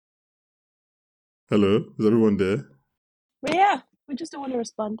Hello, is everyone there? But yeah, we just don't want to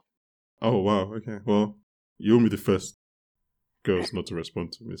respond. Oh, wow, okay. Well, you'll be the first girls not to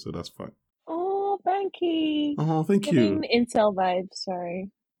respond to me, so that's fine. Oh, Banky. Oh, thank you. Giving Intel vibes,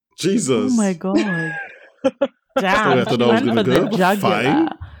 sorry. Jesus. Oh my god. That's not where I Damn, thought she I was went going to for go, the but jugular. fine.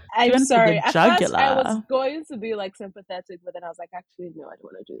 She I'm went for sorry. the At first, I was jugular. going to be like sympathetic, but then I was like, actually, no, I don't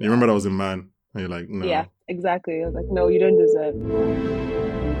want to do that. You remember that was a man, and you're like, no. Yeah, exactly. I was like, no, you don't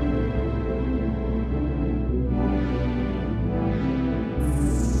deserve.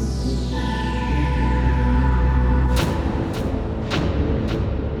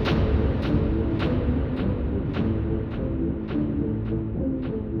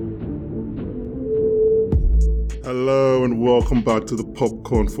 Hello, and welcome back to the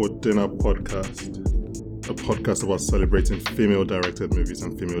Popcorn for Dinner podcast, a podcast about celebrating female-directed movies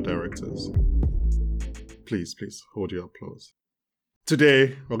and female directors. Please hold your applause.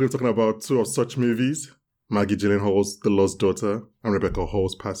 Today, we're going to be talking about two of such movies, Maggie Gyllenhaal's The Lost Daughter and Rebecca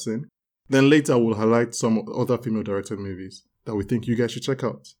Hall's Passing. Then later, we'll highlight some other female-directed movies that we think you guys should check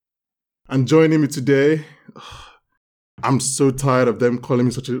out. And joining me today, I'm so tired of them calling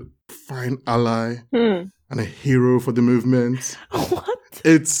me such a fine ally and a hero for the movement. What?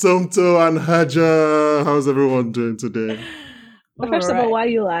 It's Somto and Haja. How's everyone doing today? But first of all, why are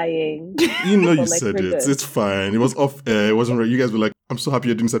you lying? You know you Like, said we're it. good. It's fine. It was off air. It wasn't right. You guys were like, I'm so happy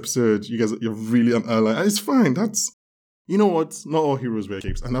you're doing this episode. You guys, you're really an ally. And it's fine. You know what? Not all heroes wear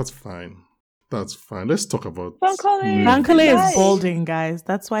capes. And that's fine. That's fine. Let's talk about Fankole. movies. Fankole Guys. is balding, guys.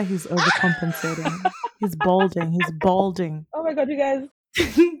 That's why he's overcompensating. He's balding. Oh my god, you guys.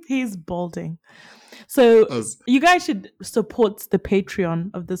 He's balding. So As- you guys should support the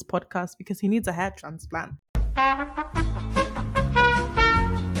Patreon of this podcast because he needs a hair transplant.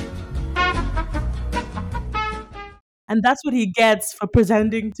 And that's what he gets for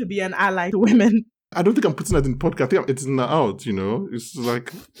pretending to be an ally to women. I don't think I'm putting that in podcast. I think it's in the out, you know? It's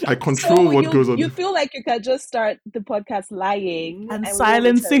like, I control So what goes on. You feel like you can just start the podcast lying And we won't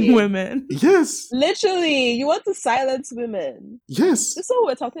silencing retaliate. women. Yes. Literally, you want to silence women. Yes. This is what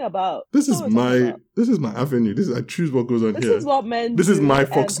we're talking about. This is is what we're talking my about. avenue. I choose what goes on This here. is what men This do. is my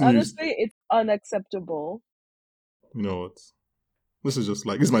Fox and News. honestly, it's unacceptable. You know what? This is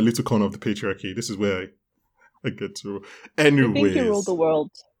my little corner of the patriarchy. This is where I get to. You Anyways, think you rule the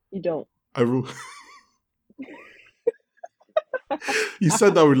world. You don't. I rule. You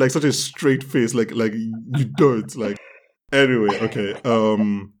said that with like such a straight face, like you don't like. Anyway, okay.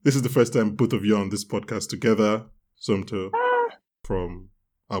 This is the first time both of you are on this podcast together. Somto from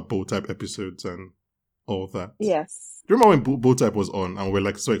our Bow Type episodes and all that. Yes. Do you remember when Bow Type was on and we're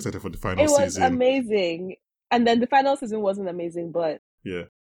like so excited for the final It was season? amazing. And then the final season wasn't amazing, but Yeah.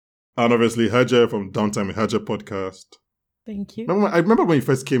 And obviously Haja from Downtime with Haja podcast. Thank you. I remember when you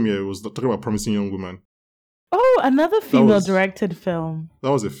first came here, it was talking about Promising Young Woman. Oh, another was- female-directed film.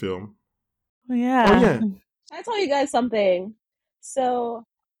 That was a film. Yeah. Oh, yeah. can I tell you guys something? So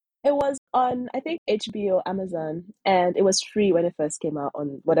it was on, I think, HBO, Amazon, and it was free when it first came out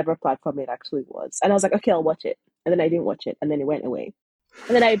on whatever platform it actually was. And I was like, okay, I'll watch it. And then I didn't watch it, and then it went away.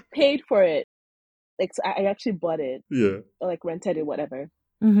 And then I paid for it. Like, so I actually bought it, Yeah. or like rented it, whatever,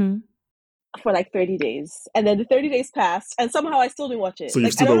 Mm-hmm. for like 30 days. And then the 30 days passed, and somehow I still didn't watch it. So you've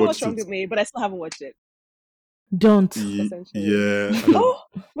Like, still I don't not know what's watched wrong it? with me, but I still haven't watched it. Don't. Essentially. Yeah. I don't- Oh,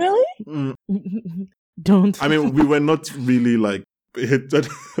 really? Don't. I mean, we were not really like,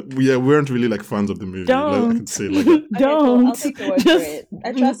 we weren't really like fans of the movie. Like, I Don't. could say like that. Okay, cool. I'll Don't. take your word Just- for it.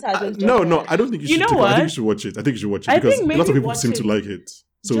 I trust Haja's No, judgment. I don't think you should. You know take it. I think what? you should watch it. I think you should watch it I because think lots of maybe people watch seem to it like it.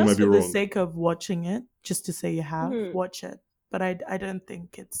 So we just might be for wrong. the sake of watching it, just to say you have, Mhm. watch it. But I don't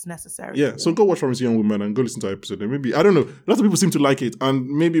think it's necessary. Yeah, so go watch Promising Young Woman and go listen to our episode. And maybe, I don't know, lots of people seem to like it, and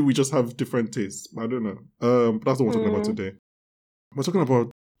maybe we just have different tastes. I don't know. But that's not what we're talking about today. We're talking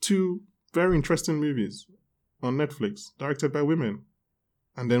about two very interesting movies on Netflix, directed by women.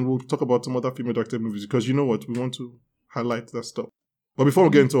 And then we'll talk about some other female-directed movies, because you know what? We want to highlight that stuff. But before we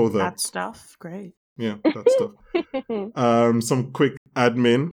get into all That stuff, great. yeah, that stuff. Some quick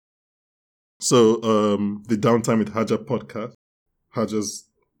admin. So, the Downtime with Haja podcast, Haja's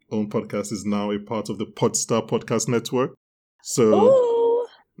own podcast, is now a part of the Podstar Podcast Network. So Ooh.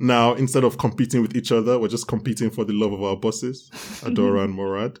 now, instead of competing with each other, we're just competing for the love of our bosses, Adora and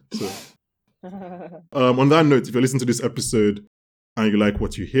Morad. So, on that note, if you're listening to this episode and you like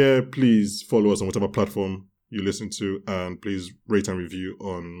what you hear, please follow us on whatever platform you listen to, and please rate and review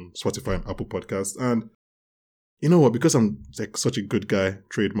on Spotify and Apple Podcasts. And you know what? Because I'm like such a good guy,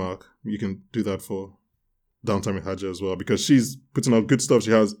 trademark, you can do that for Downtime with Haja as well, because she's putting out good stuff.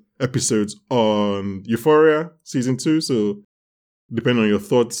 She has episodes on Euphoria season 2, so depending on your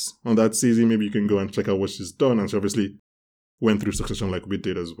thoughts on that season, maybe you can go and check out what she's done. And she obviously went through Succession like we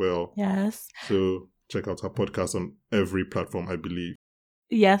did as well. Yes. So check out her podcast on every platform, I believe.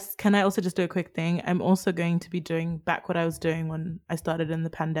 Yes. Can I also just do a quick thing? I'm also going to be doing back what I was doing when I started in the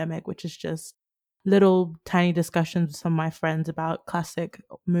pandemic, which is just little tiny discussions with some of my friends about classic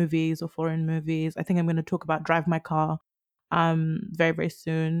movies or foreign movies. I think I'm going to talk about Drive My Car very, very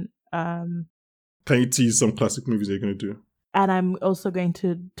soon. Can you tease some classic movies that you're going to do? And I'm also going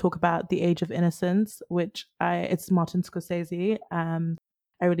to talk about The Age of Innocence, which it's Martin Scorsese.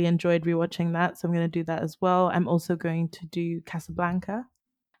 I really enjoyed rewatching that, so I'm going to do that as well. I'm also going to do Casablanca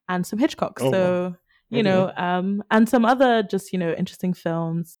and some Hitchcock. Oh, so, wow. you know, and some other just, interesting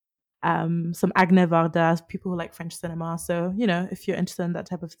films. Some Agne Varda, people who like French cinema. So, if you're interested in that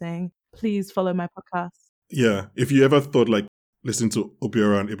type of thing, please follow my podcast. Yeah. If you ever thought like listening to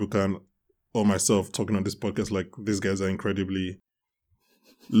Obiora and Ebuka or myself talking on this podcast, like these guys are incredibly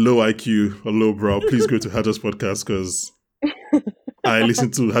low IQ or low brow, please go to Haja's podcast, because I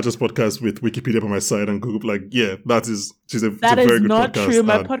listen to Haja's podcast with Wikipedia by my side and Google, like, yeah, she's a very good podcast. Not true.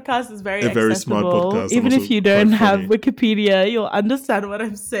 My podcast is very accessible. Very smart podcast. Even if you don't have Wikipedia, you'll understand what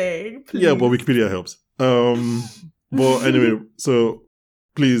I'm saying. Please. Yeah, but Wikipedia helps. But anyway, so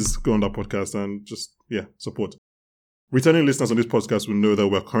please go on that podcast and just, support. Returning listeners on this podcast will know that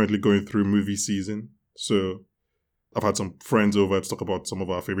we're currently going through movie season. So I've had some friends over to talk about some of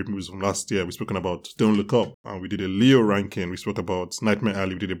our favorite movies from last year. We've spoken about Don't Look Up, and we did a Leo ranking. We spoke about Nightmare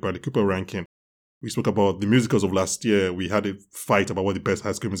Alley. We did a Bradley Cooper ranking. We spoke about the musicals of last year. We had a fight about what the best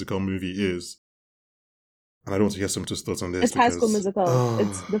High School Musical movie is. And I don't want to hear some thoughts on this. It's High School Musical.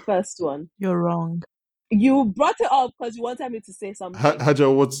 It's the first one. You're wrong. You brought it up because you wanted me to say something. Haja,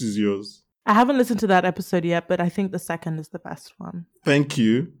 what is yours? I haven't listened to that episode yet, but I think the second is the best one. Thank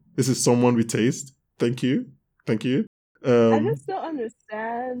you. This is someone with taste. Thank you. I just don't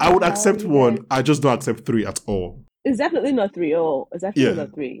understand. I would accept one. I just don't accept 3 at all. It's definitely not 3. Oh, it's definitely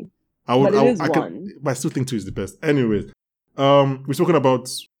not 3. But it is 1. But I still think 2 is the best. Anyways, we've spoken about,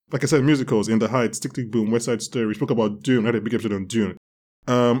 like I said, musicals, In the Heights, Tick Tick Boom, West Side Story. We spoke about Dune. I had a big episode on Dune.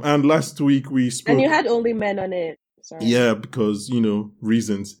 And last week we spoke... And you had only men on it. Sorry. Yeah, because,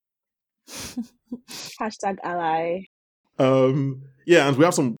 reasons. #ally. Yeah, and we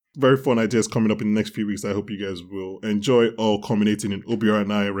have some very fun ideas coming up in the next few weeks. I hope you guys will enjoy, all culminating in Obiora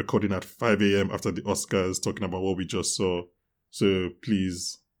and I recording at 5 a.m. after the Oscars, talking about what we just saw. So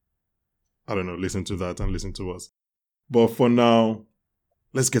please, I don't know, listen to that and listen to us. But for now,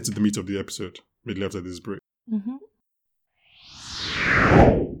 let's get to the meat of the episode, immediately after this break. Mm-hmm.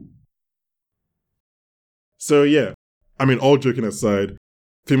 So yeah, all joking aside,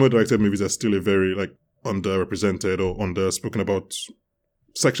 female-directed movies are still a very, underrepresented or underspoken about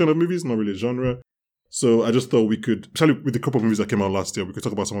section of movies, not really a genre. So I just thought we could, especially with the couple of movies that came out last year, we could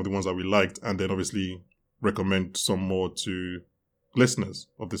talk about some of the ones that we liked and then obviously recommend some more to listeners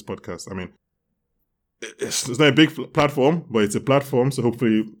of this podcast. It's not a big platform, but it's a platform, so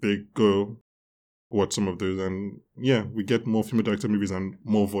hopefully they go watch some of those and we get more female-directed movies and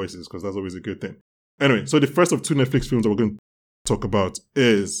more voices, because that's always a good thing. Anyway, so the first of 2 Netflix films that we're going to talk about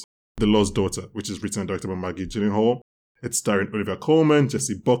is The Lost Daughter, which is written and directed by Maggie Gyllenhaal. It's starring Olivia Colman,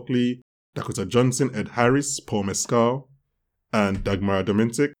 Jessie Buckley, Dakota Johnson, Ed Harris, Paul Mescal, and Dagmara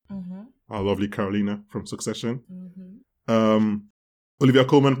Domintic, our lovely Carolina from Succession. Olivia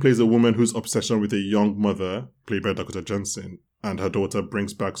Colman plays a woman whose obsession with a young mother, played by Dakota Johnson, and her daughter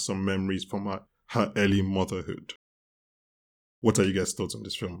brings back some memories from her early motherhood. What are you guys' thoughts on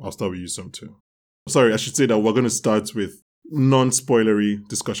this film? I'll start with you, Sumto. Sorry, I should say that we're going to start with non-spoilery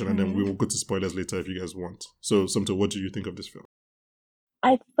discussion, and then we will go to spoilers later if you guys want. So, Sumto, what do you think of this film?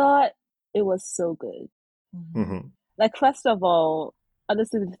 I thought it was so good. First of all,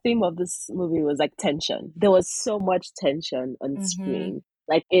 honestly, the theme of this movie was tension. There was so much tension on screen,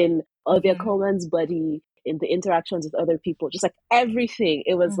 in Olivia Colman's body, in the interactions with other people, just everything.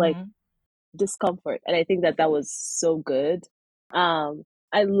 It was discomfort, and I think that was so good.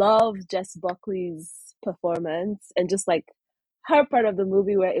 I love Jess Buckley's performance and just her part of the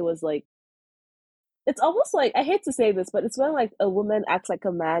movie where it was it's almost I hate to say this, but it's when a woman acts like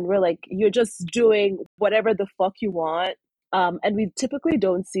a man, where you're just doing whatever the fuck you want. And we typically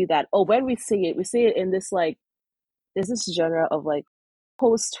don't see that. Or when we see it in this there's this genre of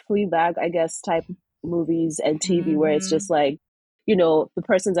post Fleabag, I guess, type movies and TV where it's just the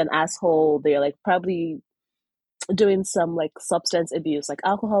person's an asshole. They're probably doing some substance abuse,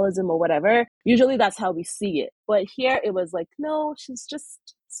 alcoholism or whatever. Usually that's how we see it. But here it was no, she's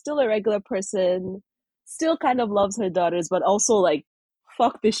just still a regular person, still kind of loves her daughters, but also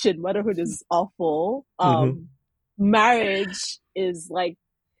fuck this shit, motherhood is awful. marriage is like,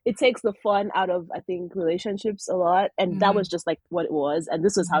 it takes the fun out of, I think, relationships a lot, and that was just like what it was, and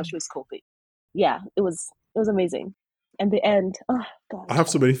this was how she was coping. Yeah, it was amazing. And the end, oh god, I have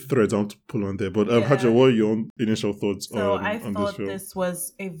so many threads I want to pull on there, but Haja, what are your initial thoughts So on I this thought film? this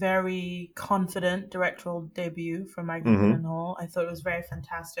was a very confident directorial debut from Maggie Gyllenhaal. I thought it was very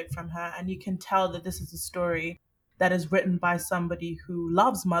fantastic from her, and you can tell that this is a story that is written by somebody who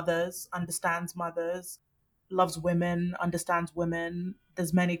loves mothers, understands mothers, loves women, understands women.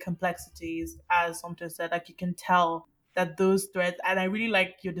 There's many complexities, as Somto said. Like, you can tell that those threads, and I really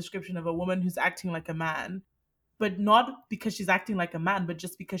like your description of a woman who's acting like a man, but not because she's acting like a man, but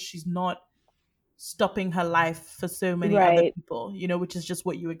just because she's not stopping her life for so many other right. people, which is just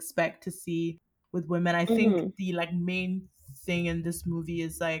what you expect to see with women. I think the like main thing in this movie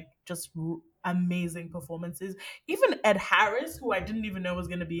is like just amazing performances. Even Ed Harris, who I didn't even know was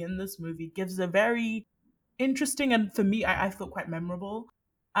going to be in this movie, gives a very interesting, and for me, I feel quite memorable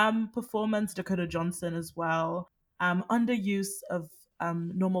performance. Dakota Johnson as well. Underuse of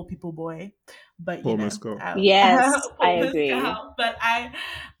Normal People Boy, but Paul Mescal. Yes, I Paul agree. Mescal. But I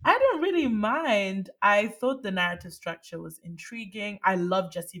don't really mind. I thought the narrative structure was intriguing. I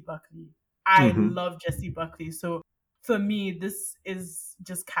love Jessie Buckley. Love Jessie Buckley. So for me, this is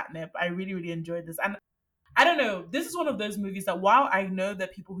just catnip. I really, really enjoyed this. And I don't know, this is one of those movies that while I know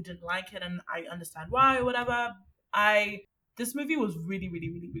that people who didn't like it, and I understand why or whatever, this movie was really, really,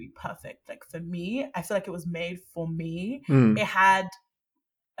 really, really perfect. Like, for me, I feel like it was made for me. It had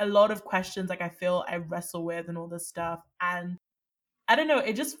a lot of questions, like, I feel I wrestle with and all this stuff. And I don't know,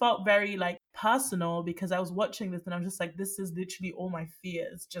 it just felt very like personal, because I was watching this and I'm just like, this is literally all my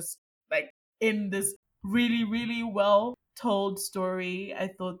fears, just like in this really, really well told story. I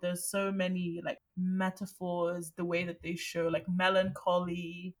thought there's so many like metaphors, the way that they show like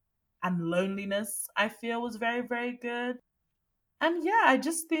melancholy and loneliness, I feel was very, very good. And yeah, I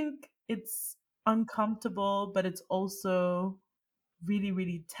just think it's uncomfortable, but it's also really,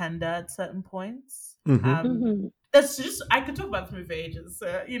 really tender at certain points. That's just, I could talk about this movie for ages,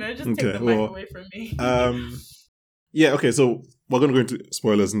 so just take the mic away from me. Yeah, okay, so we're going to go into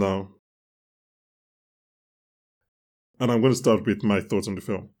spoilers now. And I'm going to start with my thoughts on the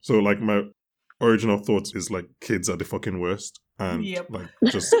film. So, like, my original thoughts is, like, kids are the fucking worst. And, like,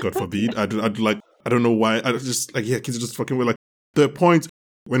 just God forbid. I don't know why. I just, like, yeah, kids are just fucking weird. Like, the point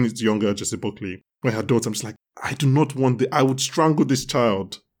when it's younger, Jessie Buckley, when her daughter, I'm just like, I do not want I would strangle this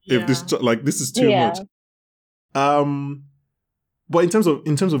child. If this, this is too much. But in terms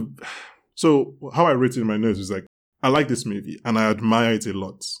of, so how I wrote it in my notes is like, I like this movie and I admire it a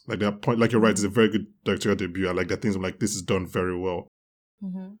lot. Like, that point, like, you're right, it's a very good directorial debut. I like that things I'm like, this is done very well.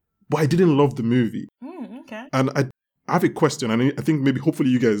 But I didn't love the movie. Okay. And I have a question, and I think maybe hopefully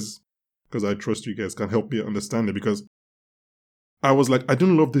you guys, because I trust you guys, can help me understand it, because I was like, I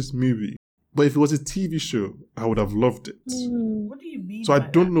didn't love this movie. But if it was a TV show, I would have loved it. What do you mean? So I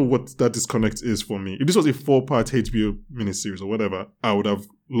don't know what that disconnect is for me. If this was a 4-part HBO miniseries or whatever, I would have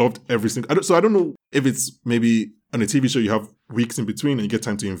loved every single. So I don't know if it's maybe on a TV show you have weeks in between and you get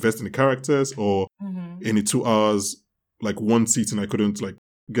time to invest in the characters, or in the 2 hours, like one season, I couldn't like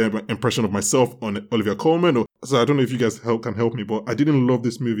get an impression of myself on Olivia Colman. So I don't know if you guys can help me, but I didn't love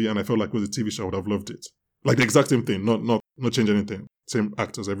this movie, and I felt like it was a TV show, I would have loved it. Like the exact same thing, not change anything, same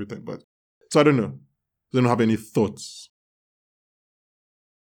actors, everything, but. So I don't know. I don't have any thoughts.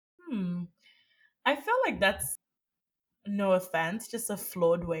 I feel like that's, no offense, just a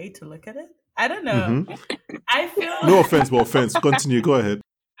flawed way to look at it. I don't know. I feel... No offense, but offense. Continue. Go ahead.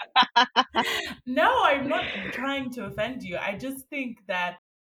 No, I'm not trying to offend you. I just think that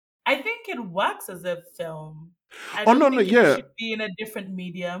I think it works as a film. I don't think it should be in a different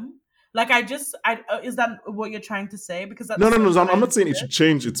medium. Like, is that what you're trying to say? Because that's no. I'm not saying it should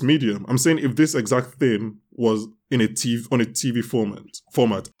change its medium. I'm saying if this exact thing was on a TV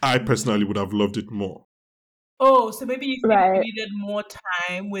format, I personally would have loved it more. Oh, so maybe you needed more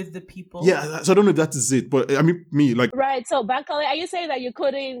time with the people. Yeah, so I don't know if that is it, but I mean, me, like... Right, so Bankole, are you saying that you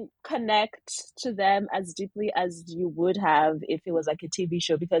couldn't connect to them as deeply as you would have if it was like a TV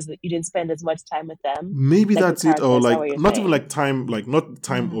show because you didn't spend as much time with them? Maybe like that's it, or like, not even like time, like not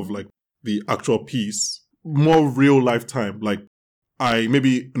time of like the actual piece, more real life time. Like,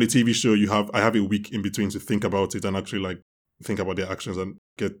 maybe on a TV show, I have a week in between to think about it and actually like think about their actions and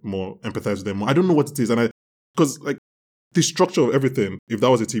get more empathize with them more. I don't know what it is, and because like the structure of everything, if that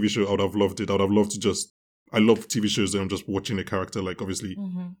was a TV show, I would have loved it. I would have loved to I love TV shows and I'm just watching a character like obviously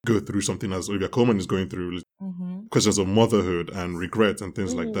go through something as Olivia Colman is going through, questions of motherhood and regret and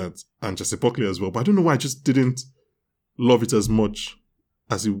things like that, and Jessie Buckley as well. But I don't know why I just didn't love it as much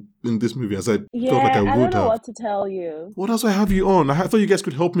in this movie as I felt Yeah, like I I don't would know have. what to tell you. What else do I have you on? I thought you guys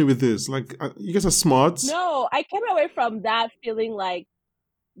could help me with this. Like, you guys are smart. No, I came away from that feeling like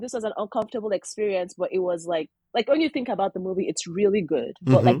this was an uncomfortable experience, but it was like when you think about the movie, it's really good.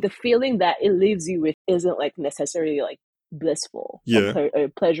 But like Mhm. the feeling that it leaves you with isn't like necessarily like blissful Yeah. or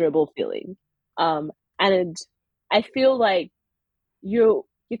pleasurable feeling. And I feel like you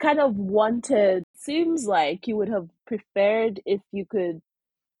kind of wanted, seems like you would have preferred if you could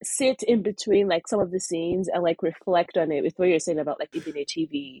sit in between like some of the scenes and like reflect on it with what you're saying about like even a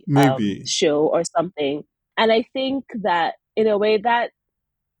TV Maybe. show or something. And I think that in a way that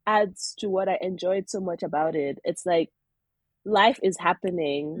adds to what I enjoyed so much about it. It's like life is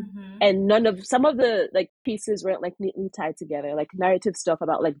happening and some of the like pieces weren't like neatly tied together, like narrative stuff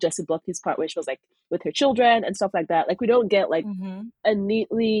about like Jessie Buckley's part where she was like with her children and stuff like that. Like we don't get like a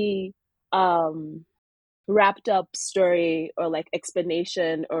neatly wrapped up story or like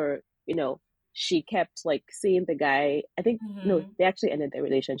explanation, or she kept like seeing the guy. I think no, they actually ended their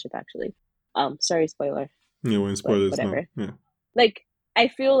relationship actually. Sorry, spoiler. Yeah, when spoilers, whatever. no. Yeah. Like I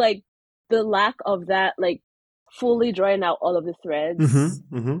feel like the lack of that, like fully drawing out all of the threads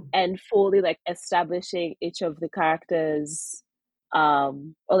and fully like establishing each of the characters, or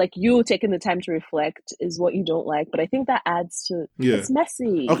like you taking the time to reflect is what you don't like. But I think that adds to it's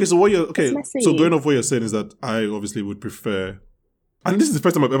messy. Okay, so It's messy. so going off what you're saying is that I obviously would prefer, and this is the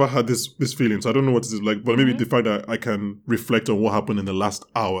first time I've ever had this feeling, so I don't know what it is like, but maybe the fact that I can reflect on what happened in the last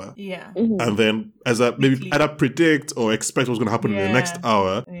hour. Yeah. And then as I maybe either predict or expect what's going to happen in the next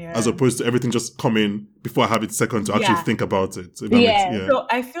hour, as opposed to everything just coming before I have it second to actually think about it. So So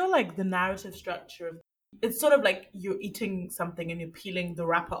I feel like the narrative structure, it's sort of like you're eating something and you're peeling the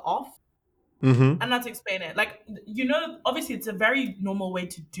wrapper off. And not to explain it. Like, obviously it's a very normal way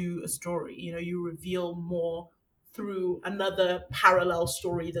to do a story. You reveal more through another parallel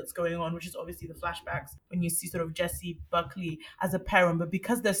story that's going on, which is obviously the flashbacks when you see sort of Jessie Buckley as a parent. But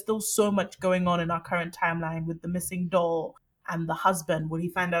because there's still so much going on in our current timeline with the missing doll and the husband, when he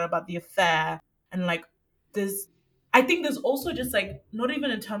found out about the affair, and like I think there's also just like, not even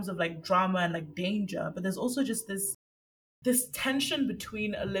in terms of like drama and like danger, but there's also just this tension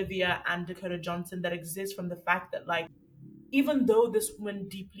between Olivia and Dakota Johnson that exists from the fact that like, even though this woman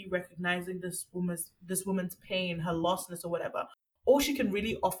deeply recognizing this woman's pain, her lostness or whatever, all she can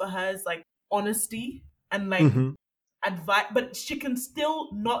really offer her is like honesty and like advice, but she can still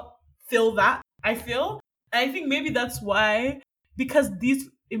not feel that, I feel. And I think maybe that's why, because these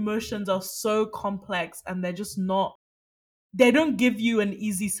emotions are so complex and they're just not, they don't give you an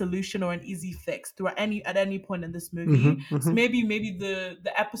easy solution or an easy fix at any point in this movie. So maybe the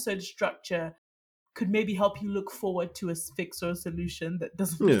episode structure could maybe help you look forward to a fix or a solution that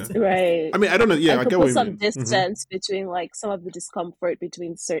doesn't right. I mean, I don't know. Yeah, I get could what put you some mean. distance between like some of the discomfort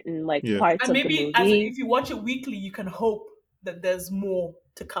between certain like parts and of maybe the movie. if you watch it weekly, you can hope that there's more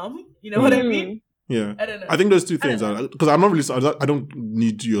to come. You know what I mean? Yeah, I don't know. I think those two things are, because I'm not really. I don't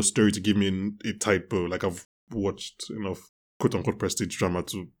need your story to give me a tight bow. Like I've watched enough quote unquote prestige drama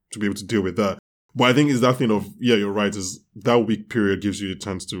to be able to deal with that. But I think it's that thing of, yeah, you're right, is that week period gives you a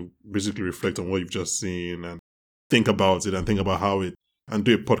chance to basically reflect on what you've just seen and think about it and think about how it, and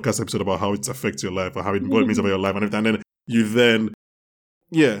do a podcast episode about how it affects your life or how what it means about your life and everything. And then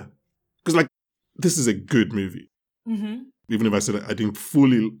you because like, this is a good movie. Even if I said I didn't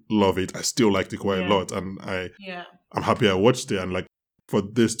fully love it, I still liked it quite a lot. And I'm happy I watched it. And like, for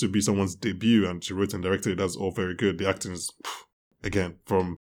this to be someone's debut and she wrote and directed it, that's all very good. The acting is, again,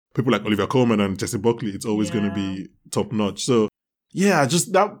 from people like Olivia Colman and Jessie Buckley, it's always going to be top notch. So yeah,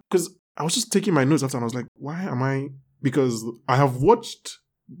 just that, because I was just taking my notes after and I was like, why am I, because I have watched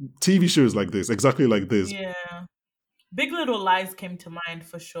TV shows like this, exactly like this. Yeah. Big Little Lies came to mind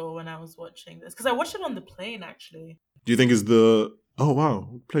for sure when I was watching this, because I watched it on the plane actually. Do you think it's the, oh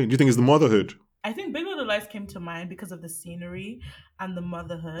wow, plane, do you think it's the motherhood? I think Big Little Lies came to mind because of the scenery and the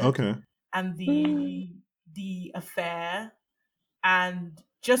motherhood. Okay. And the affair and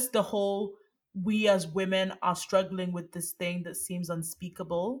just the whole, we as women are struggling with this thing that seems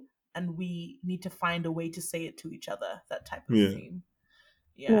unspeakable and we need to find a way to say it to each other, that type of theme.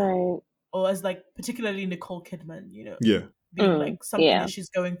 Yeah. Right. Or as like, particularly Nicole Kidman, being like something that she's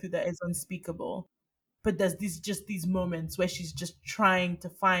going through that is unspeakable. But there's these moments where she's just trying to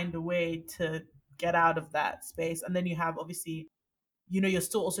find a way to get out of that space. And then you have, obviously, you're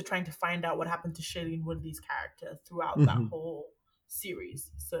still also trying to find out what happened to Shailene Woodley's character throughout that whole series.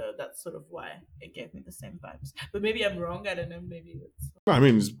 So that's sort of why it gave me the same vibes. But maybe I'm wrong. I don't know. Maybe it's... I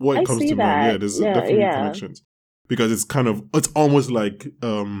mean, it's what it comes to mind. Yeah, there's definitely connections. Because it's almost like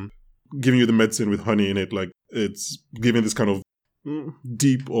giving you the medicine with honey in it. Like, it's giving this kind of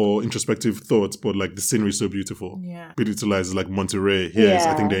deep or introspective thoughts, but like the scenery is so beautiful. Yeah. It utilizes like Monterey.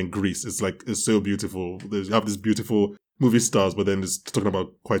 I think they're in Greece. It's so beautiful. You have these beautiful movie stars, but then it's talking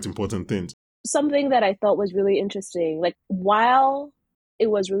about quite important things. Something that I thought was really interesting, like while it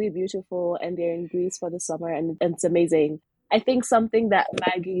was really beautiful and they're in Greece for the summer and it's amazing, I think something that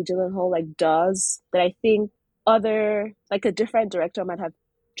Maggie Gyllenhaal like does that I think other, like a different director might have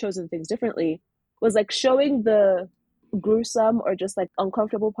chosen things differently, was like showing the gruesome or just like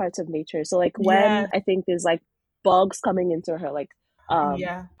uncomfortable parts of nature. So like when I think there's like bugs coming into her like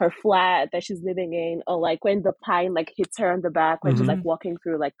her flat that she's living in, or like when the pine like hits her on the back when she's like walking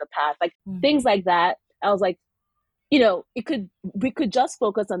through like the path, like things like that. I was like, you know, we could just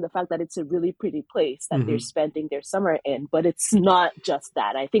focus on the fact that it's a really pretty place that they're spending their summer in, but it's not just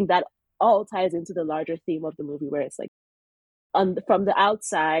that. I think that all ties into the larger theme of the movie, where it's like from the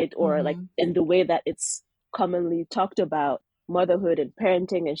outside, or like in the way that it's commonly talked about, motherhood and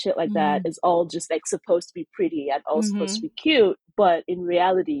parenting and shit like that is all just like supposed to be pretty and all supposed to be cute, but in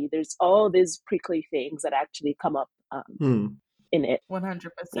reality there's all these prickly things that actually come up in it. 100%.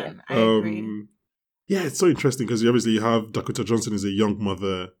 I agree. Yeah, it's so interesting because obviously you have Dakota Johnson is a young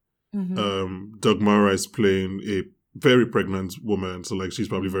mother. Doug Mara is playing a very pregnant woman, so like she's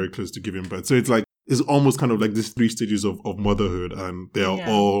probably very close to giving birth. So it's like it's almost kind of like these 3 stages of motherhood, and they are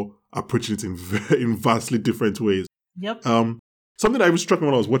all approaching it in vastly different ways. Yep. Something that was struck me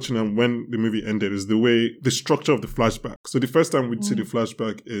when I was watching and when the movie ended is the structure of the flashback. So the first time we see the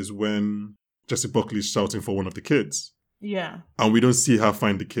flashback is when Jessie Buckley is shouting for one of the kids. Yeah. And we don't see her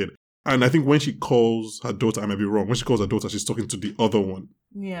find the kid. And I think when she calls her daughter, I may be wrong, when she calls her daughter, she's talking to the other one.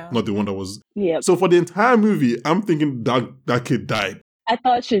 Yeah. Not the one that was... Yeah. So for the entire movie, I'm thinking that kid died. I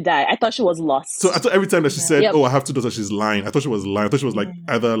thought she died. I thought she was lost. So I thought every time that she said, I have 2 daughters, she's lying. I thought she was lying. I thought she was like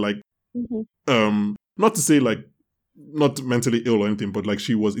either like... not to say like not mentally ill or anything, but like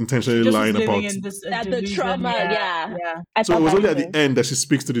she was intentionally lying about the trauma. Yeah. So it was only at the end that she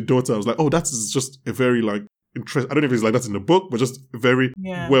speaks to the daughter. I was like, oh, that's just a very like interest. I don't know if it's like that in the book, but just very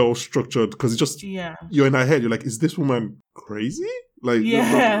well structured, because it's just you're in her head. You're like, is this woman crazy? Like,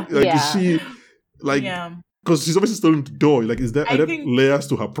 is she like? Because she's obviously stolen the door. Like, is there layers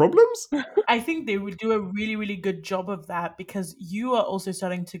to her problems? I think they would do a really, really good job of that, because you are also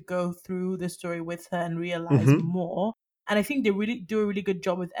starting to go through the story with her and realize more. And I think they really do a really good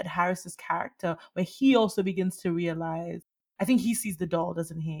job with Ed Harris's character, where he also begins to realize. I think he sees the doll,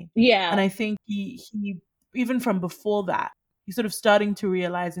 doesn't he? Yeah. And I think he even from before that, he's sort of starting to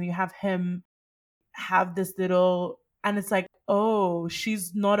realize, and you have him have this little. And it's like, oh,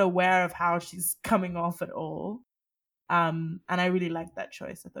 she's not aware of how she's coming off at all. And I really liked that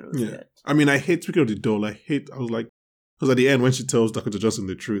choice. I thought it was good. I mean, I hate, speaking of the doll, I was like, because at the end when she tells Dakota Johnson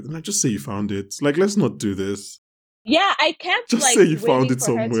the truth, and like, just say you found it. Like, let's not do this. Yeah, I kept just like say you found it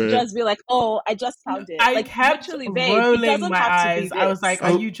somewhere. To just be like, oh, I just found it. I like, kept rolling my eyes. I was like,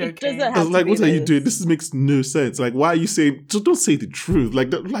 are you joking? I was like, what are you doing? This makes no sense. Like, why are you saying? Just don't say the truth.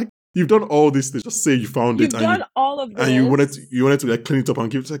 Like, you've done all this things. Just say you found it. You've done all of this. And you wanted to like clean it up and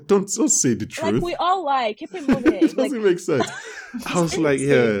give it. Like, don't say the truth. Like, we all lie. Keep it moving. It doesn't make sense. I was like,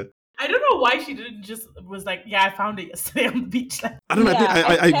 yeah. I don't know why she didn't just was like, yeah, I found it yesterday on the beach. Like, I don't know.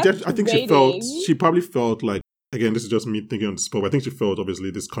 I think she probably felt like, again, this is just me thinking on the spot, but I think she felt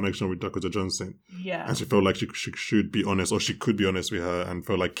obviously this connection with Dakota Johnson. Yeah. And she felt like she should be honest, or she could be honest with her, and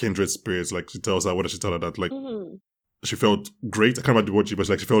felt like kindred spirits. Like, she tells her, what does she tell her? That like, she felt great. I can't remember what but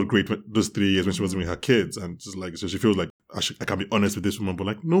like she felt great those 3 years when she wasn't with her kids, and just like, so she feels like I can be honest with this woman, but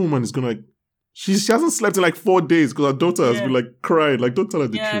like no woman is gonna like. She hasn't slept in like 4 days because her daughter has been like crying. Like, don't tell her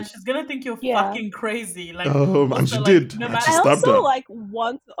the truth. Yeah, she's gonna think you're fucking crazy. Like, and she did. No matter- I also like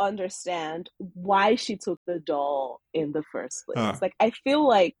want to understand why she took the doll in the first place. Like, I feel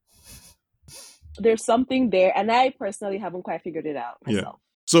like there's something there, and I personally haven't quite figured it out myself.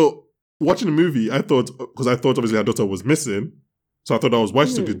 So watching the movie, I thought obviously her daughter was missing, so I thought that was why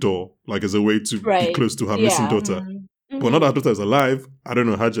she took the doll, like as a way to be close to her missing daughter. But now that her daughter is alive, I don't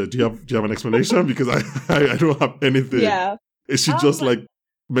know, Haja, do you have an explanation? Because I don't have anything. Yeah. Is she just like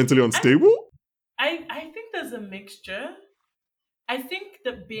mentally unstable? I think there's a mixture. I think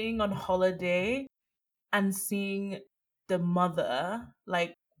that being on holiday and seeing the mother,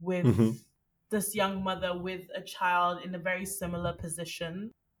 like with this young mother with a child in a very similar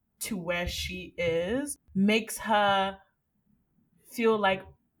position to where she is, makes her feel like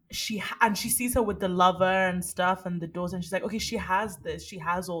she sees her with the lover and stuff and the daughter, and she's like, okay, she has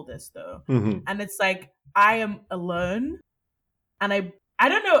all this though. And it's like, I am alone, and I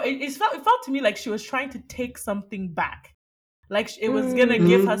don't know, it felt to me like she was trying to take something back, like it was gonna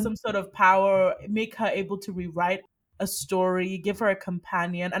give her some sort of power, make her able to rewrite a story, give her a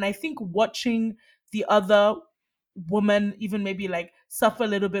companion. And I think watching the other woman even maybe like suffer a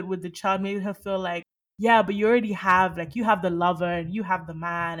little bit with the child made her feel like, yeah, but you already have, like, you have the lover and you have the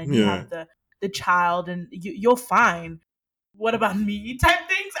man and you Yeah. have the child and you're fine. What about me? Type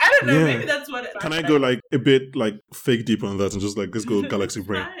things. I don't know. Yeah. Maybe that's what. Can I go like a bit like fake deep on that and just like let's go galaxy It's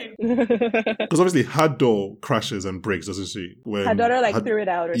brain? fine. Because obviously her door crashes and breaks, doesn't she? When Her daughter like threw it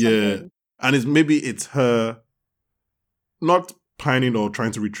out or something. and it's her not pining or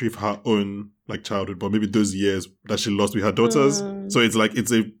trying to retrieve her own like childhood, but maybe those years that she lost with her daughters. So it's like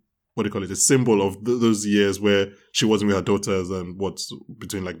it's a what do you call it? A symbol of those years where she wasn't with her daughters and what's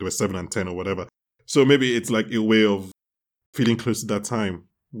between like they were 7 and 10 or whatever. So maybe it's like a way of feeling close to that time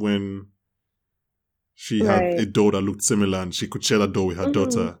when she had a doll that looked similar and she could share that doll with her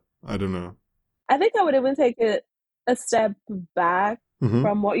daughter. I don't know. I think I would even take it a step back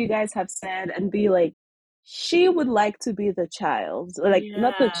from what you guys have said and be like, she would like to be the child. Like,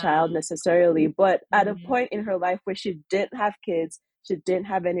 not the child necessarily, but at a point in her life where she didn't have kids, she didn't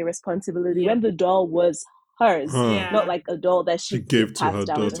have any responsibility, when the doll was hers, not like a doll that she gave to her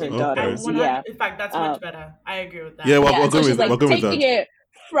down daughter. to her daughters. Yeah. In fact, that's much better. I agree with that. Yeah, we're so she's like taking taking it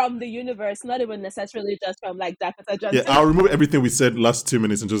from the universe, not even necessarily just from like Dakota Johnson. Yeah, I'll remove everything we said last 2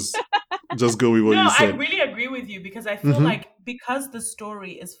 minutes and just go with what you said. I really agree with you because I feel like because the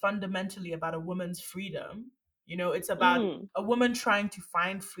story is fundamentally about a woman's freedom, you know, it's about a woman trying to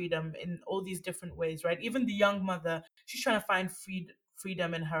find freedom in all these different ways, right? Even the young mother, she's trying to find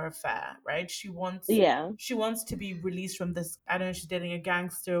freedom in her affair, right? She wants to be released from this. I don't know, she's dating a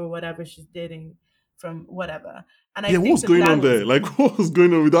gangster or whatever she's dating from, whatever. And I think what's going on there? Like, what was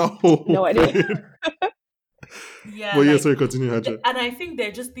going on with that whole no idea. Yeah, but sorry, continue, Haja. And I think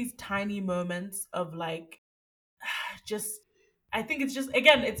they're just these tiny moments of like, I think it's just,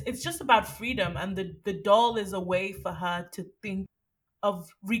 again, it's just about freedom, and the doll is a way for her to think of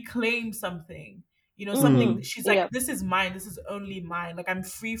reclaim something. You know, something she's like, this is mine, this is only mine. Like, I'm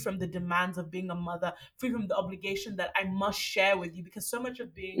free from the demands of being a mother, free from the obligation that I must share with you. Because so much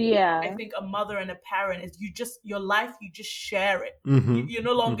of being, I think, a mother and a parent is your life, you just share it. You're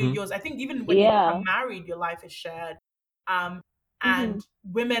no longer yours. I think even when you become married, your life is shared. And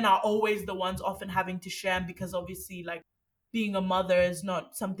women are always the ones often having to share, because obviously, like, being a mother is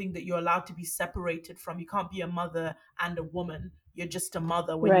not something that you're allowed to be separated from. You can't be a mother and a woman. You're just a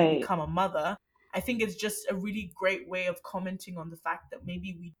mother when you become a mother. I think it's just a really great way of commenting on the fact that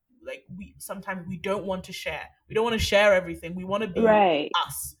maybe we sometimes we don't want to share. We don't want to share everything. We want to be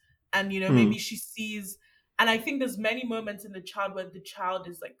us. And, you know, maybe she sees, and I think there's many moments in the child where the child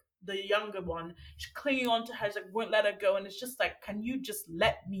is like, the younger one, she's clinging on to her, like, won't let her go. And it's just like, can you just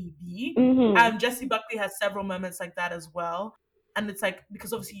let me be? Jessie Buckley has several moments like that as well. And it's like,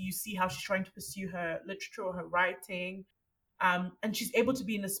 because obviously you see how she's trying to pursue her literature or her writing. And she's able to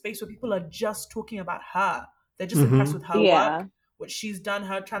be in a space where people are just talking about her. They're just impressed with her work, what she's done,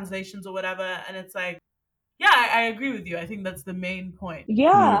 her translations or whatever. And it's like, I agree with you. I think that's the main point.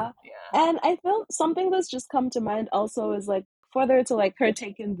 Yeah. And I feel something that's just come to mind also is like, further to like her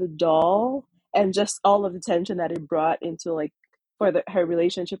taking the doll and just all of the tension that it brought into like her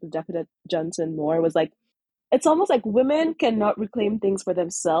relationship with Dakota Johnson more, was like, it's almost like women cannot reclaim things for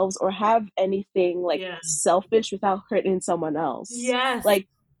themselves or have anything like selfish without hurting someone else. Yes. Like,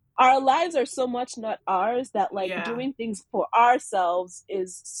 our lives are so much not ours that like doing things for ourselves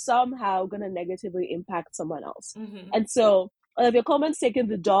is somehow going to negatively impact someone else. And so Olivia Colman's taking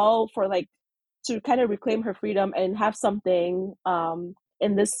the doll for like to kind of reclaim her freedom and have something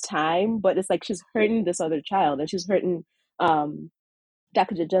in this time, but it's like she's hurting this other child and she's hurting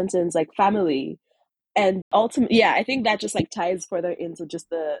Dakota Johnson's like family. And ultimately, I think that just like ties further into just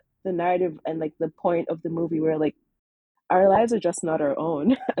the narrative and like the point of the movie, where like our lives are just not our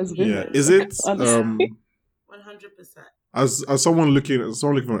own as women. Is it 100%? As someone looking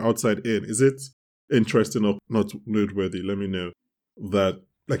from outside in, is it interesting or not noteworthy? Let me know that,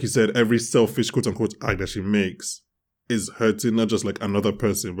 like you said, every selfish quote unquote act that she makes is hurting not just like another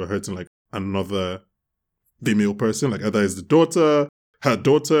person, but hurting like another female person. Like, either it's the daughter, her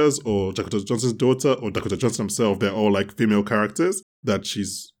daughters, or Dakota Johnson's daughter, or Dakota Johnson himself. They're all like female characters that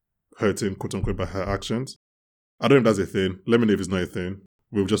she's hurting, quote unquote, by her actions. I don't know if that's a thing. Let me know if it's not a thing.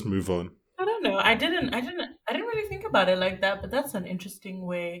 We'll just move on. I don't know. I didn't really think about it like that, but that's an interesting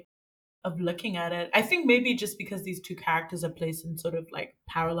way of looking at it. I think maybe just because these two characters are placed in sort of like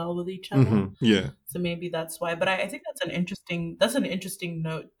parallel with each other. So maybe that's why. But I think that's an interesting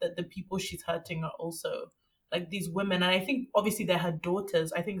note, that the people she's hurting are also like these women. And I think obviously they're her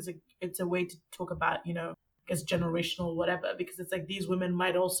daughters. I think it's a way to talk about, you know, guess generational whatever, because it's like these women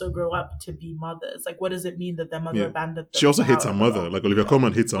might also grow up to be mothers. Like, what does it mean that their mother Yeah. abandoned them? She also for hates her however mother. long? Like Olivia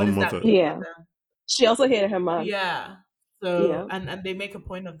Colman hates her What own does that mother. mean Yeah. for them? She also hated her mom. Yeah. Yeah. So and they make a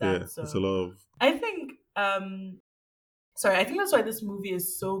point of Yeah, that. it's a So lot of I think I think that's why this movie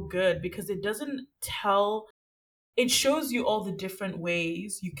is so good, because it doesn't tell, it shows you all the different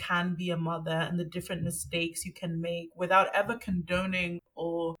ways you can be a mother and the different mistakes you can make without ever condoning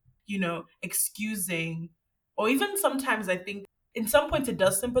or, excusing. Or even sometimes I think in some points it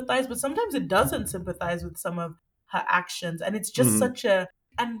does sympathize, but sometimes it doesn't sympathize with some of her actions. And it's just such a,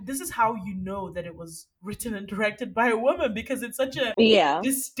 and this is how you know that it was written and directed by a woman, because it's such a Yeah.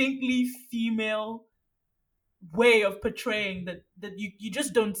 distinctly female way of portraying that you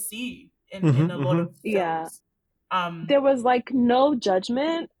just don't see in a lot of Yeah. films. There was like no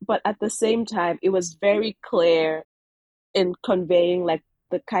judgment, but at the same time, it was very clear in conveying like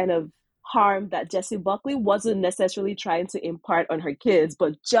the kind of harm that Jessie Buckley wasn't necessarily trying to impart on her kids,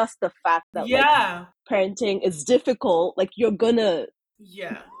 but just the fact that like Yeah. parenting is difficult, like you're gonna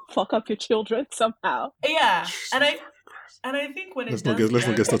Yeah. fuck up your children somehow. Yeah. And I think when let's it not does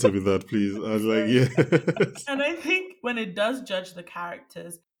get started with that, please. I was like, Sorry. yes. And I think when it does judge the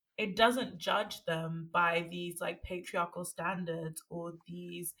characters, it doesn't judge them by these like patriarchal standards or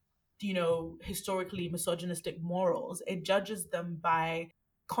these, historically misogynistic morals. It judges them by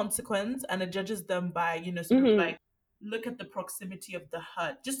consequence, and it judges them by, sort of Mm-hmm. like, look at the proximity of the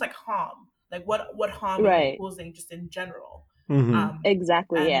hurt, just like harm. Like what harm are you Right. causing just in general?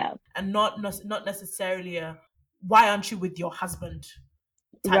 Exactly. Yeah. And not necessarily a, why aren't you with your husband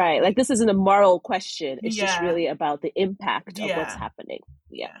type Right. thing. Like this isn't a moral question. It's just Yeah. really about the impact of what's Yeah. happening.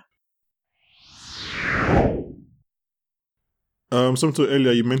 Yeah. Something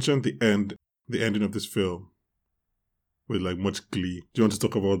earlier you mentioned the ending of this film with like much glee. Do you want to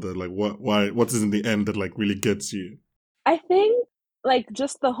talk about that? Like what is in the end that like really gets you? I think like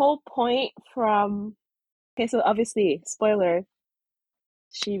just the whole point from, okay, so obviously, spoiler,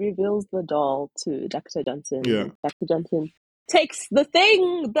 she reveals the doll to Dr. Johnson. Yeah. Dr. Johnson takes the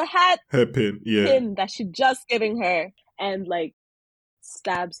hat Hairpin, yeah. pin that she just giving her and like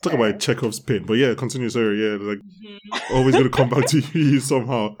stabs Talk her. about Chekhov's pin, but yeah, continue. Sorry, yeah, like always gonna come back to you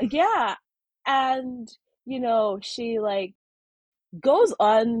somehow. Yeah, and she like goes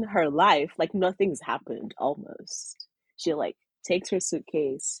on her life like nothing's happened almost. She like takes her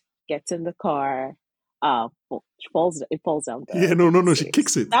suitcase, gets in the car, it falls down the Yeah, no, she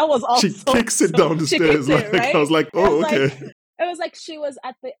kicks it. That was also she kicks it down the stairs. It, right? I was like, oh, okay. It was like she was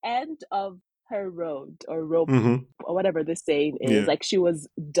at the end of her road or rope or whatever the saying is. Yeah. Like she was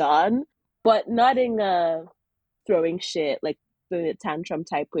done, but not in a throwing shit, like doing a tantrum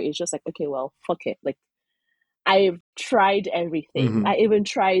type way. It's just like, okay, well, fuck it. Like I've tried everything. I even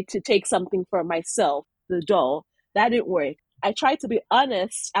tried to take something for myself, the doll. That didn't work. I tried to be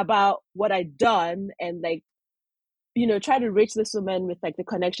honest about what I'd done and like, try to reach this woman with like the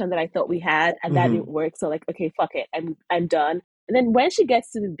connection that I thought we had, and that didn't work. So like, okay, fuck it. I'm done. And then when she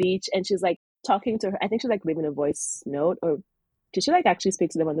gets to the beach and she's like talking to her, I think she's like leaving a voice note, or did she like actually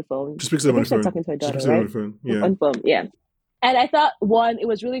speak to them on the phone? She speaks to them on the phone. Talking to her daughter, she speaks right? To them on the phone. Yeah. On the phone, yeah. And I thought it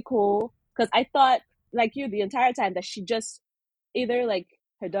was really cool because I thought like you the entire time that she just either like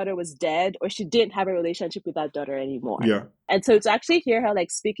her daughter was dead or she didn't have a relationship with that daughter anymore. Yeah. And so to actually hear her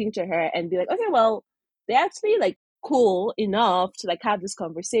like speaking to her and be like, okay, well, they actually like cool enough to like have this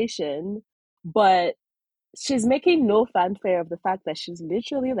conversation, but she's making no fanfare of the fact that she's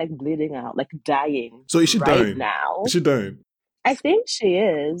literally like bleeding out, like dying. So is she dying now? Is she dying? I think she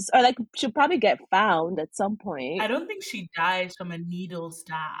is, or like she'll probably get found at some point. I don't think she dies from a needle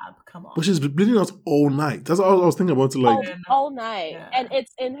stab. Come on. But she's been bleeding out all night. That's what I was thinking about. Like all night, and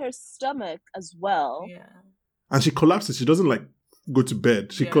it's in her stomach as well. Yeah. And she collapses. She doesn't like go to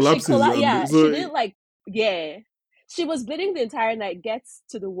bed. She collapses. She didn't like. Yeah, she was bleeding the entire night. Gets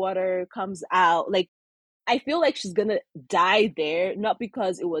to the water, comes out. Like I feel like she's gonna die there, not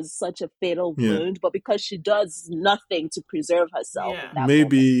because it was such a fatal wound, but because she does nothing to preserve herself. Yeah.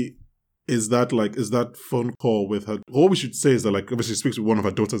 Maybe is that phone call with her? What we should say is that like obviously she speaks with one of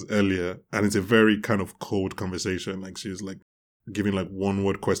her daughters earlier, and it's a very kind of cold conversation. Like she's like giving like one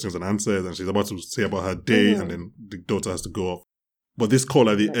word questions and answers, and she's about to say about her day, and then the daughter has to go off. But this call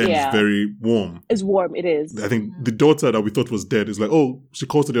at the end is very warm. It's warm, it is. I think the daughter that we thought was dead is like, oh, she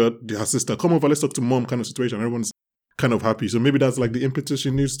calls to her sister, come over, let's talk to mom kind of situation. Everyone's kind of happy. So maybe that's like the impetus she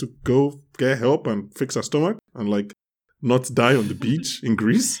needs to go get help and fix her stomach and like not die on the beach in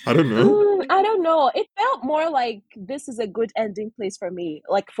Greece. I don't know. I don't know. It felt more like this is a good ending place for me.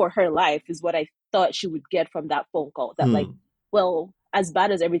 Like for her life is what I thought she would get from that phone call. That like, well, as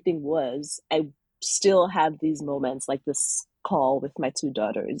bad as everything was, I still have these moments, like this call with my two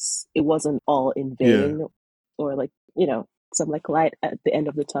daughters. It wasn't all in Yeah. vain, or like, some like light at the end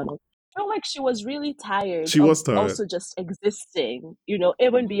of the tunnel. I felt like she was really tired She of was tired. also just existing,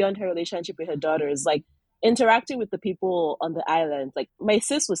 even beyond her relationship with her daughters, like interacting with the people on the island. Like, my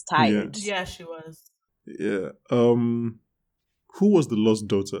sis was tired. Yeah, she was. Yeah. Who was the lost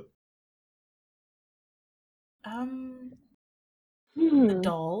daughter? The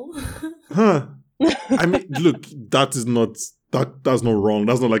doll. Huh. I mean, look, that's not wrong.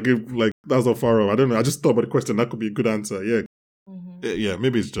 That's not like that's not far off. I don't know. I just thought about the question. That could be a good answer. Yeah. Yeah.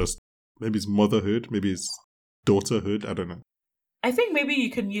 Maybe it's motherhood. Maybe it's daughterhood. I don't know. I think maybe you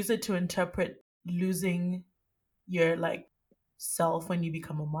can use it to interpret losing your self when you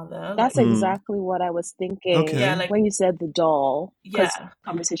become a mother. That's exactly what I was thinking. Okay. Yeah, when you said the doll, because Yeah.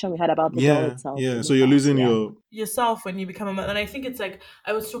 conversation we had about the doll itself. Yeah. So you're losing yourself when you become a mother. And I think it's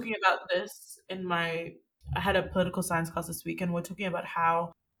I was talking about this I had a political science class this week, and we're talking about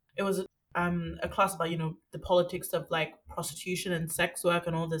how it was a class about the politics of prostitution and sex work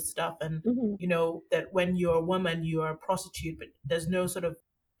and all this stuff, and that when you're a woman you're a prostitute, but there's no sort of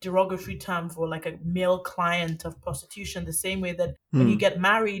derogatory term for a male client of prostitution, the same way that when you get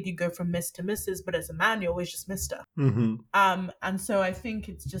married you go from Miss to Mrs., but as a man you're always just Mr. And so I think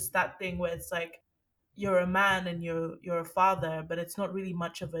it's just that thing where it's you're a man and you're a father, but it's not really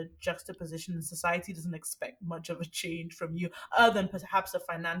much of a juxtaposition. Society doesn't expect much of a change from you, other than perhaps a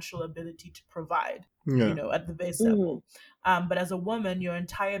financial ability to provide, at the base level. But as a woman, your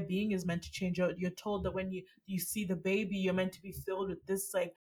entire being is meant to change. You're told that when you see the baby, you're meant to be filled with this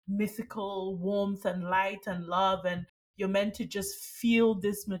mythical warmth and light and love, and you're meant to just feel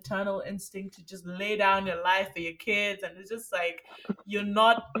this maternal instinct to just lay down your life for your kids. And it's just you're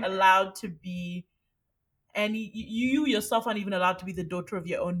not allowed to be you yourself aren't even allowed to be the daughter of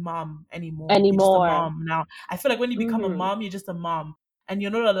your own mom anymore. You're just a mom now. I feel like when you become a mom, you're just a mom, and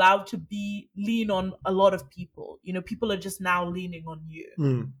you're not allowed to lean on a lot of people. People are just now leaning on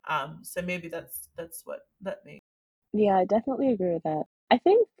you. So maybe that's what that means. Yeah, I definitely agree with that. I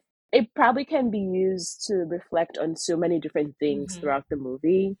think it probably can be used to reflect on so many different things throughout the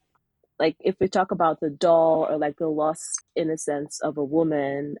movie. Like, if we talk about the doll, or the lost innocence of a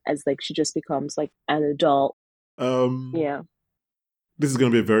woman as she just becomes an adult. Yeah. This is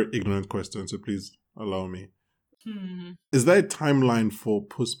going to be a very ignorant question, so please allow me. Is there a timeline for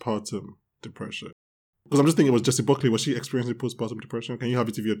postpartum depression? Because I'm just thinking, was Jessie Buckley, was she experiencing postpartum depression? Can you have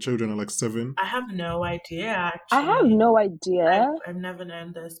it if your children are 7? I have no idea, actually. I have no idea. I've never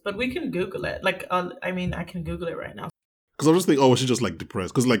known this, but we can Google it. I can Google it right now. Because I was just thinking, was she just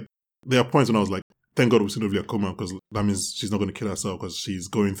depressed? Because there are points when I was thank God we've seen Olivia Colman, because that means she's not going to kill herself because she's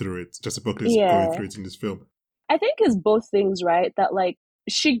going through it. Jessie Buckley's going through it in this film. I think it's both things, right? That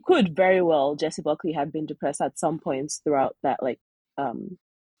she could very well, Jessie Buckley, have been depressed at some points throughout that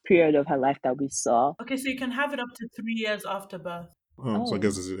period of her life that we saw. Okay, so you can have it up to 3 years after birth. So I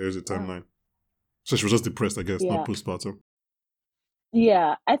guess there's a timeline. So she was just depressed, I guess, not postpartum.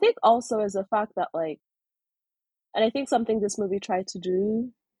 Yeah, I think also is the fact that and I think something this movie tried to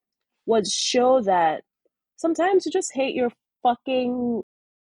do was show that sometimes you just hate your fucking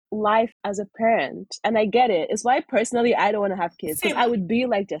life as a parent. And I get it. It's why personally I don't want to have kids, because I would be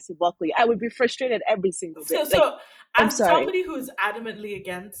like Jessie Buckley. I would be frustrated every single day. So as somebody who is adamantly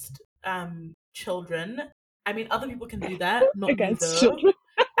against children, I mean, other people can do that, not against children.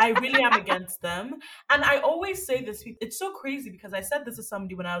 I really am against them. And I always say this, it's so crazy because I said this to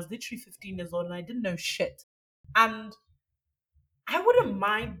somebody when I was literally 15 years old and I didn't know shit. And I wouldn't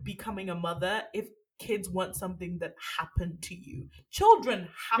mind becoming a mother if kids want something that happened to you. Children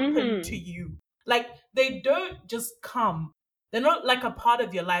happen to you. They don't just come. They're not a part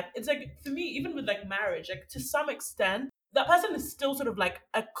of your life. It's for me, even with marriage, to some extent, that person is still sort of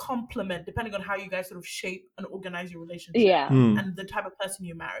a complement, depending on how you guys sort of shape and organize your relationship and the type of person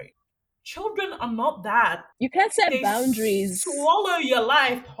you marry. Children are not that. You can't set boundaries. Swallow your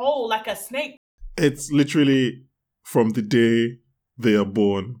life whole like a snake. It's literally from the day they are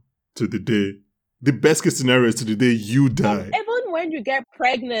born to the day. The best case scenario is to the day you die. Even when you get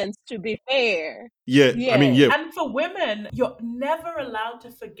pregnant, to be fair. Yeah. I mean, yeah. And for women, you're never allowed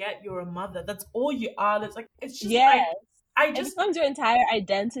to forget you're a mother. That's all you are. That's it's just it becomes your entire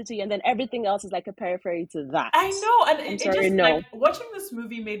identity, and then everything else is a periphery to that. I know, and it just watching this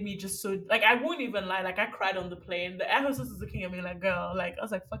movie made me just so I won't even lie, I cried on the plane. The air hostess was looking at me girl, I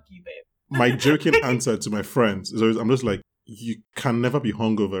was fuck you, babe. My joking answer to my friends is always, I'm just you can never be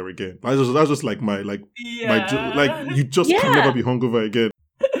hungover again. That's just my you just can never be hungover again.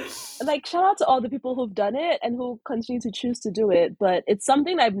 like, shout out to all the people who've done it and who continue to choose to do it. But it's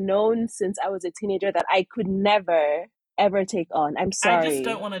something I've known since I was a teenager that I could never, ever take on. I'm I just sorry.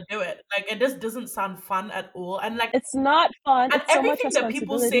 don't want to do it. Like, it just doesn't sound fun at all. And like, It's not fun. and It's so much everything that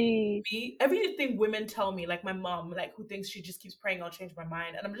people say responsibility. to me, everything women tell me, like my mom, like who thinks she just keeps praying I'll change my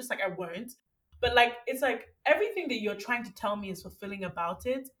mind, and I'm just like, I won't. But like, it's like everything that you're trying to tell me is fulfilling about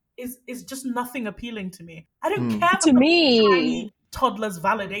it is just nothing appealing to me. I don't care To about me, tiny toddler's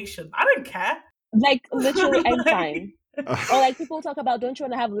validation. I don't care. like, literally, I'm Like, fine. Or like people talk about, don't you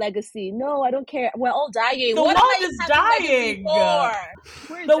want to have legacy? No, I don't care. We're all dying. the What world am I is having legacy dying.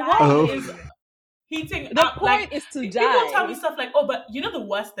 for? We're The world Oh. dying. is heating The up. point Like, is to people tell me die. stuff like, oh, but you know the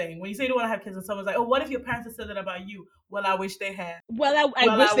worst thing when you say you don't want to have kids and someone's like, oh, what if your parents had said that about you? Well, I wish they had. Well, I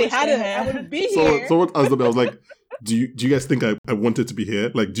Well, wish I they wish had they it. I had. wouldn't be So here. someone asked me, I was like, do you guys think I wanted to be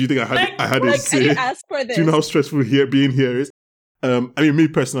here? Like, do you think I had a Like, I say? didn't ask for this. Do you know how stressful being here is? I mean, me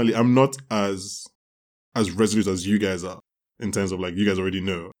personally, I'm not as resolute as you guys are in terms of like, you guys already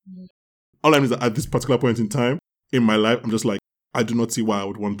know. All I mean is that at this particular point in time in my life, I'm just like, I do not see why I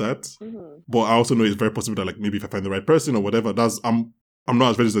would want that. Mm-hmm. But I also know it's very possible that like maybe if I find the right person or whatever, I'm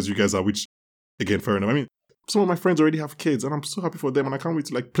not as resolute as you guys are, which again, fair enough. I mean, some of my friends already have kids and I'm so happy for them and I can't wait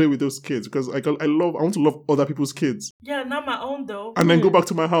to like play with those kids because I want to love other people's kids. Yeah, not my own though. And then go back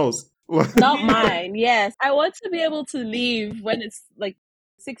to my house. Not mine. Yes. I want to be able to leave when it's like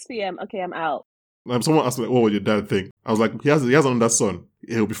 6 p.m. Okay, I'm out. Someone asked me, like, what would your dad think? I was like, he has another son.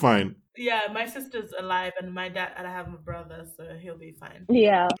 He'll be fine. Yeah, my sister's alive and my dad, and I have a brother, so he'll be fine.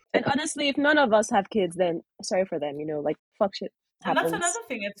 Yeah. And honestly, if none of us have kids, then sorry for them, like fuck shit And happens. that's another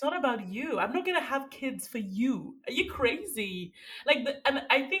thing. It's not about you. I'm not gonna have kids for you. Are you crazy? Like, and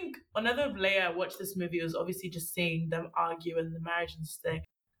I think another layer I watched this movie was obviously just seeing them argue and the marriage and stuff.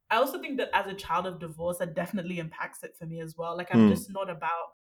 I also think that as a child of divorce, that definitely impacts it for me as well. Like, I'm just not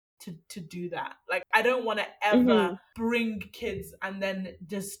about to do that. Like, I don't want to ever bring kids and then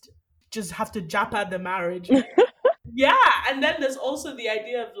just have to jap at the marriage. Yeah, and then there's also the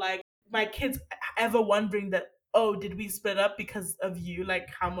idea of like my kids ever wondering that, oh, did we split up because of you? Like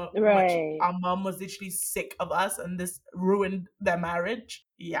how much our mom was literally sick of us and this ruined their marriage.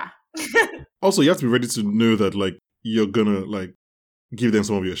 Yeah. Also, you have to be ready to know that like you're gonna like give them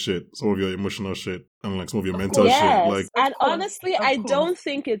some of your shit, some of your emotional shit, and like some of your mental shit. Like, and honestly, I don't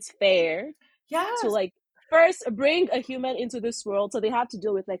think it's fair to like first bring a human into this world, so they have to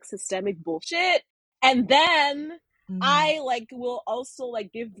deal with like systemic bullshit, and then I like will also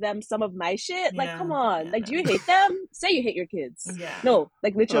like give them some of my shit. Like, come on, like, do you hate them? Say you hate your kids. Yeah. No,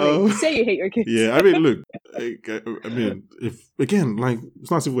 like literally, say you hate your kids. Yeah, I mean, look, I mean, if again, like,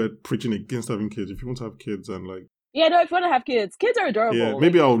 it's not as if we're preaching against having kids. If you want to have kids and like. Yeah, no, if you want to have kids are adorable. Yeah,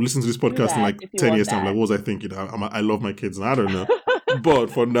 maybe I'll listen to this podcast in like 10 years' time. Like, what was I thinking? I love my kids and I don't know.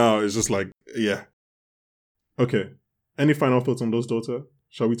 But for now, it's just like, yeah. Okay. Any final thoughts on those, daughter?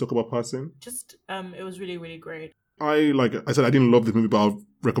 Shall we talk about Passing? Just, it was really, really great. Like I said, I didn't love the movie, but I'll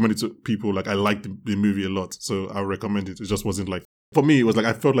recommend it to people. Like, I liked the movie a lot, so I'll recommend it. It just wasn't like, for me, it was like,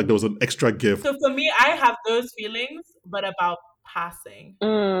 I felt like there was an extra gift. So for me, I have those feelings, but about Passing.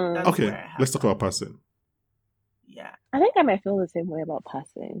 Okay, let's talk about Passing. Yeah. I think I might feel the same way about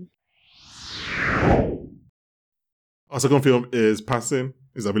Passing. Our second film is Passing.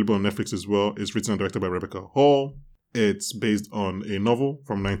 It's available on Netflix as well. It's written and directed by Rebecca Hall. It's based on a novel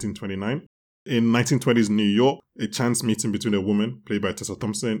from 1929. In 1920s New York, a chance meeting between a woman, played by Tessa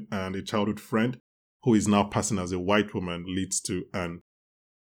Thompson, and a childhood friend, who is now passing as a white woman, leads to an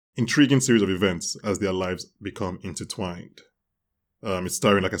intriguing series of events as their lives become intertwined. It's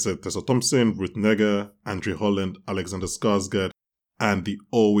starring, like I said, Tessa Thompson, Ruth Negga, Andre Holland, Alexander Skarsgård, and the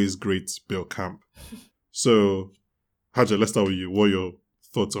always great Bill Camp. So, Haja, let's start with you. What are your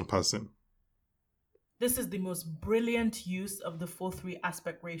thoughts on Passing? This is the most brilliant use of the 4:3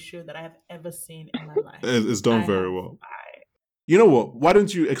 aspect ratio that I have ever seen in my life. It's done very well. You know what? Why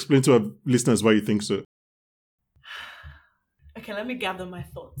don't you explain to our listeners why you think so? Okay, let me gather my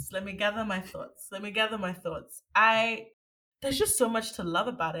thoughts. There's just so much to love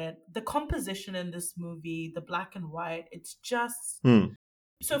about it. The composition in this movie, the black and white, it's just...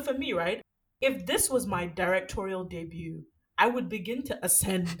 So for me, right, if this was my directorial debut, I would begin to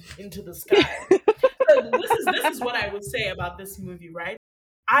ascend into the sky. So this is what I would say about this movie, right?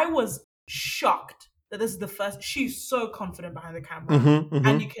 I was shocked that this is the first... She's so confident behind the camera.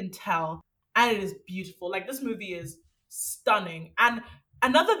 And you can tell. And it is beautiful. Like, this movie is stunning. And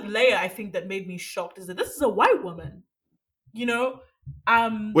another layer, I think, that made me shocked is that this is a white woman. You know,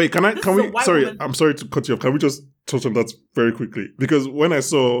 wait, I'm sorry to cut you off. Can we just touch on that very quickly? Because when I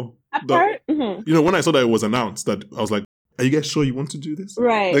saw when I saw that it was announced, that I was like, are you guys sure you want to do this?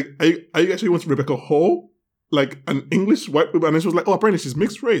 Right. Like, are you guys sure you want Rebecca Hall? Like, an English white woman? And she was like, oh, apparently she's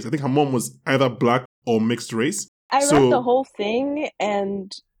mixed race. I think her mom was either black or mixed race. I So- read the whole thing,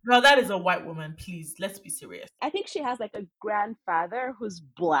 and No, that is a white woman. Please, let's be serious. I think she has like a grandfather who's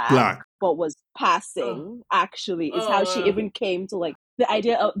black. Black. But was passing, actually, is how she even came to like the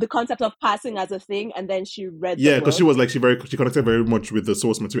idea of the concept of passing as a thing, and then she read the Yeah, book. because she was like, she connected very much with the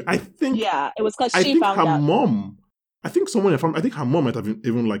source material. I think Yeah, it was because I she think found her out. mom. I think her mom might have been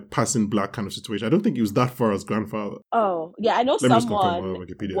even like passing black kind of situation. I don't think it was that far as grandfather. Oh, yeah, I know Let me just confirm someone on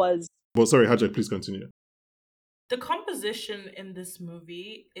Wikipedia. was. But sorry, Hajek, please continue. The composition in this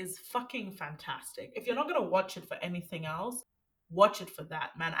movie is fucking fantastic. If you're not gonna watch it for anything else, watch it for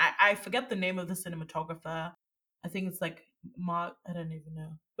that, man. I forget the name of the cinematographer. I think it's like Mark. I don't even know.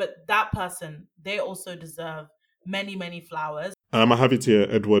 But that person, they also deserve many, many flowers. I have it here,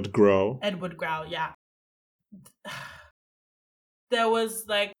 Edward Grau. Edward Grau, yeah. There was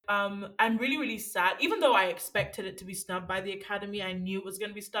like, I'm really, really sad. Even though I expected it to be snubbed by the Academy, I knew it was going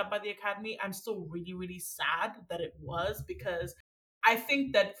to be snubbed by the Academy. I'm still really, really sad that it was, because I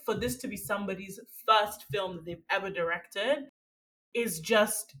think that for this to be somebody's first film that they've ever directed is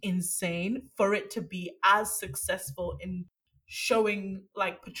just insane. For it to be as successful in showing,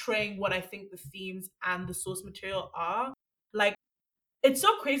 like, portraying what I think the themes and the source material are. Like, it's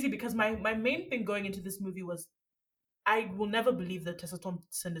so crazy because my main thing going into this movie was, I will never believe that Tessa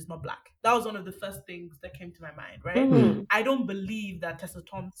Thompson is not black. That was one of the first things that came to my mind, right? Mhm. I don't believe that Tessa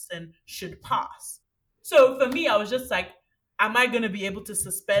Thompson should pass. So for me, I was just like, am I going to be able to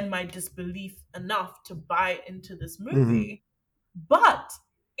suspend my disbelief enough to buy into this movie? But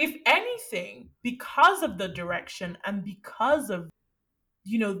if anything, because of the direction and because of,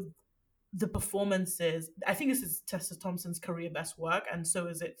 you know, the performances, I think this is Tessa Thompson's career best work, and so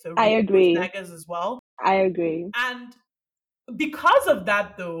is it for I agree. Ruth Negga's as well. I agree. And because of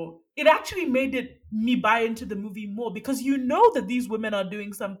that, though, it actually made me buy into the movie more, because you know that these women are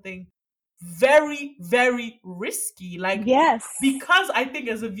doing something very, very risky. Like, Yes. because I think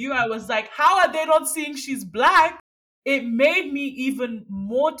as a viewer, I was like, how are they not seeing she's black? It made me even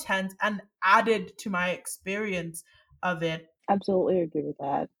more tense and added to my experience of it. Absolutely agree with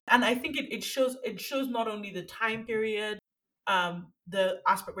that. And I think it shows not only the time period, the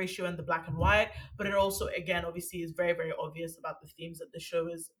aspect ratio and the black and white, but it also, again, obviously is very, very obvious about the themes that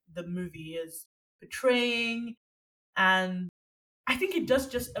the movie is portraying. And I think it does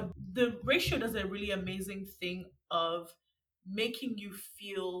the ratio does a really amazing thing of making you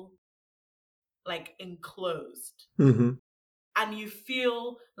feel like enclosed. Mm-hmm. And you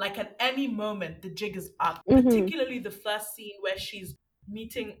feel like at any moment the jig is up. Mhm. Particularly the first scene where she's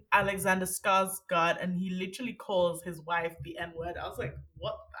meeting Alexander Skarsgård and he literally calls his wife the N-word. I was like,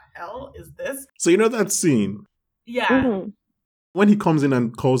 what the hell is this? So you know that scene Yeah. Mhm. when he comes in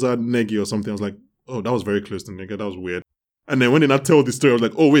and calls her Negi or something? I was like, oh, that was very close to nigga. That was weird. And then when they not tell the story, I was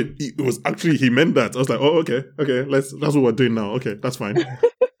like, oh wait, it was actually he meant that. I was like, oh okay, that's what we're doing now. Okay, that's fine.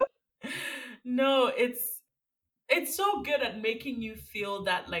 No, it's so good at making you feel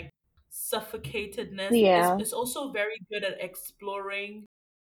that like suffocatedness. Yeah. It's also very good at exploring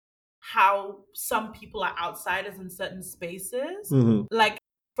how some people are outsiders in certain spaces. Mm-hmm. Like,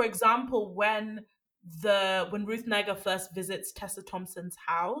 for example, when Ruth Negga first visits Tessa Thompson's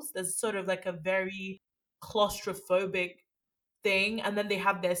house, there's sort of like a very claustrophobic thing, and then they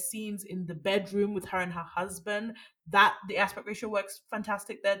have their scenes in the bedroom with her and her husband. That the aspect ratio works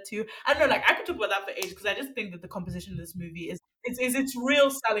fantastic there too. I don't know, like I could talk about that for ages, because I just think that the composition of this movie is its real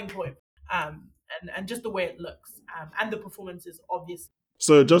selling point, and just the way it looks, and the performances, obviously.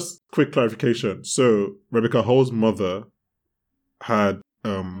 So just quick clarification. So Rebecca Hall's mother had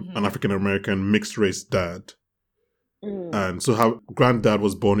an African American mixed race dad, Mm. and so her granddad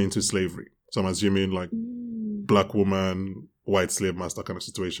was born into slavery. So I'm assuming like Mm. black woman, white slave master kind of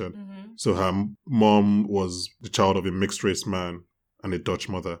situation. Mm-hmm. So her mom was the child of a mixed race man and a Dutch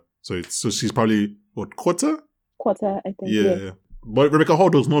mother. So she's probably what, quarter? Quarter, I think. Yeah. But Rebecca Hall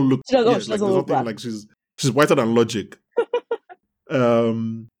does not look. She doesn't- yeah, she like, doesn't there's look nothing black. like she's whiter than Logic.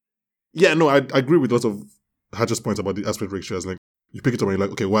 Yeah, no, I agree with lots of Hajja's points about the aspect ratio. As like you pick it up and you're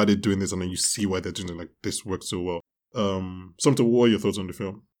like, okay, why are they doing this? And then you see why they're doing it. Like this works so well. Something. What are your thoughts on the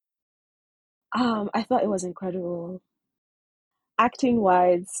film? I thought it was incredible. Acting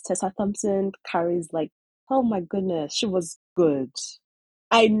wise, Tessa Thompson carries like, oh my goodness, she was good.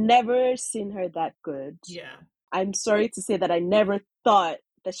 I never seen her that good. Yeah. I'm sorry to say that I never thought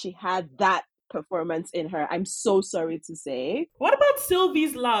that she had that performance in her. I'm so sorry to say. What about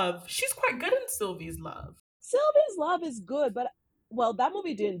Sylvie's Love? She's quite good in Sylvie's Love. Sylvie's Love is good, but well, that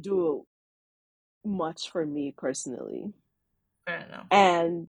movie didn't do much for me personally. Fair enough.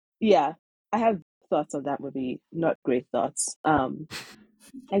 And yeah, I have thoughts on that movie. Not great thoughts.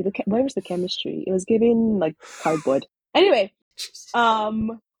 Like where was the chemistry? It was giving like cardboard. Anyway,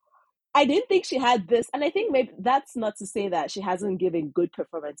 I didn't think she had this, and I think maybe that's not to say that she hasn't given good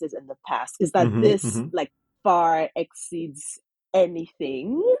performances in the past. Is that this like far exceeds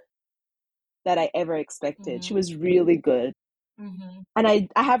anything that I ever expected. She was really good. And I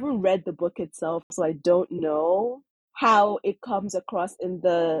haven't read the book itself, so I don't know how it comes across in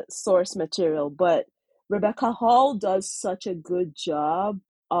the source material, but Rebecca Hall does such a good job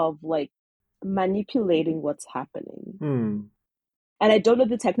of like manipulating what's happening. And I don't know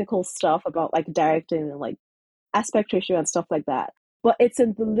the technical stuff about like directing and like aspect ratio and stuff like that, but it's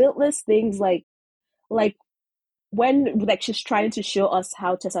in the littlest things like when like she's trying to show us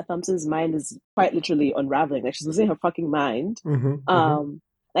how Tessa Thompson's mind is quite literally unraveling, like she's losing her fucking mind.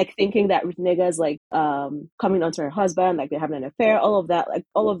 Like thinking that Ruth Negga is like coming onto her husband, like they're having an affair, all of that, like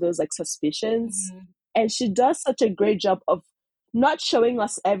all of those like suspicions. And she does such a great job of not showing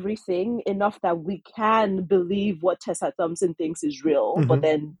us everything enough that we can believe what Tessa Thompson thinks is real, but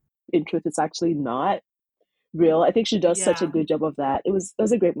then in truth it's actually not real. I think she does such a good job of that. It was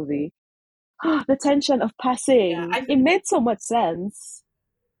a great movie. The tension of passing. It made so much sense.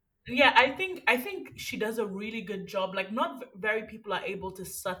 Yeah, I think she does a really good job. Like, not very people are able to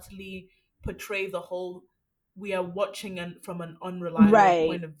subtly portray the whole we are watching and from an unreliable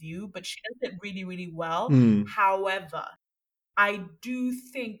point of view, but she does it really, really well. However, I do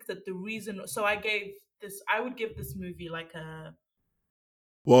think that the reason, so I would give this movie like a.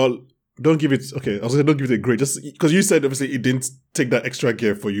 Well, don't give it. Okay, I was saying don't give it a grade, just because you said obviously it didn't take that extra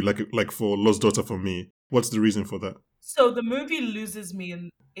gear for you, like for Lost Daughter for me. What's the reason for that? So the movie loses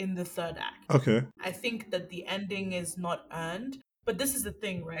me in the third act. Okay. I think that the ending is not earned, but this is the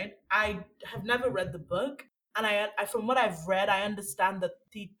thing, right? I have never read the book, and I from what I've read, I understand that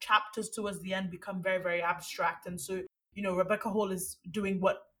the chapters towards the end become very, very abstract, and so Rebecca Hall is doing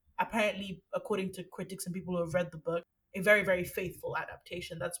what apparently, according to critics and people who have read the book, a very, very faithful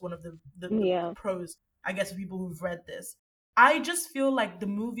adaptation. That's one of the pros, I guess, of people who've read this. I just feel like the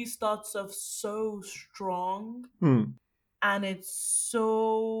movie starts off so strong and it's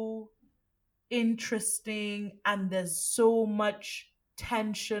so interesting and there's so much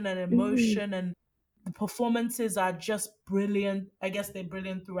tension and emotion and the performances are just brilliant. I guess they're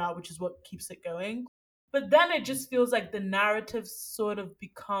brilliant throughout, which is what keeps it going. But then it just feels like the narrative sort of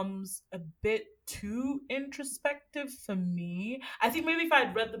becomes a bit too introspective for me. I think maybe if I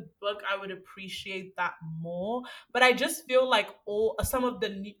had read the book, I would appreciate that more. But I just feel like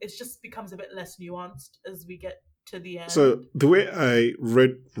it just becomes a bit less nuanced as we get to the end. So the way I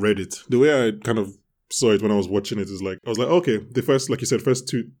read it, the way I kind of saw it when I was watching it is like, I was like, okay, the first, like you said, first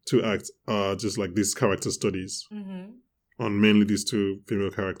two acts are just like these character studies on mainly these two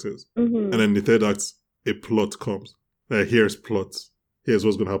female characters. And then the third act, a plot comes. Here's plot. Here's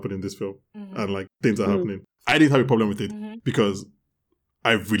what's going to happen in this film. And like things are happening. I didn't have a problem with it because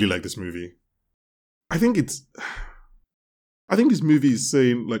I really like this movie. I think this movie is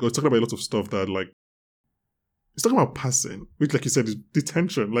saying, like, I was talking about a lot of stuff that like, it's talking about passing, which like you said is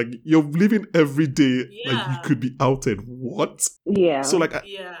detention. Like you're living every day, like you could be outed. What? Yeah. So like,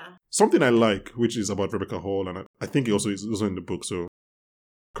 something I like, which is about Rebecca Hall, and I think it also is also in the book, so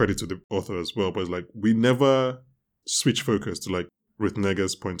credit to the author as well, but it's like we never switch focus to like Ruth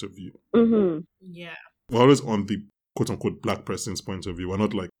Negga's point of view. Yeah. We're always on the quote-unquote black person's point of view. We're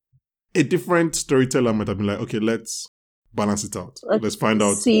not like, a different storyteller might have been like, okay, let's balance it out. Let's find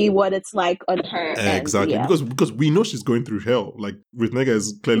out. See what it's like on her end. Exactly. Yeah. Because we know she's going through hell. Like Ruth Negga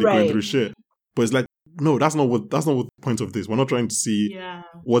is clearly going through shit. But it's like, no, that's not what the point of this. We're not trying to see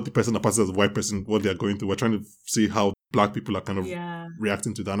what the person that passes as a white person, what they're going through. We're trying to see how black people are kind of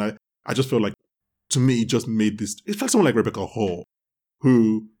reacting to that. And I just felt like, to me, it just made this. It's like someone like Rebecca Hall,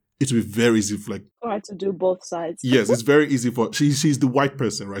 who it would be very easy for like. For her to do both sides. Yes, it's very easy for she's the white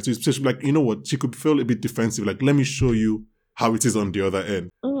person, right? So she's like, you know what? She could feel a bit defensive. Like, let me show you how it is on the other end.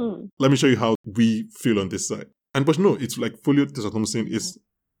 Let me show you how we feel on this side. But no, it's like fully Tessa Thompson is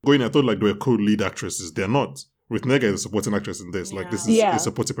going. I thought like they were co-lead actresses. They're not. Ruth Negga is a supporting actress in this. Like this is a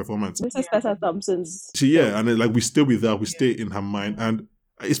supporting performance. This is Tessa Thompson's. And then, like we stay with her, we stay in her mind. And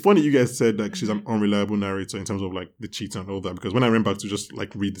it's funny you guys said like she's an unreliable narrator in terms of like the cheat and all that. Because when I went back to just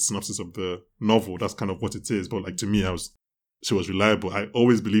like read the synopsis of the novel, that's kind of what it is. But like to me, she was reliable. I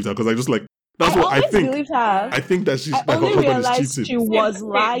always believed her because I just like. That's what I think. Believed her. I think that she's I like her only husband is realized cheating. she was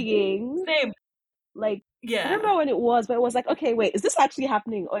lying. Same. Like I don't know when it was, but it was like, okay, wait, is this actually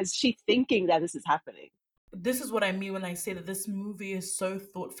happening, or is she thinking that this is happening? this is what I mean when I say that this movie is so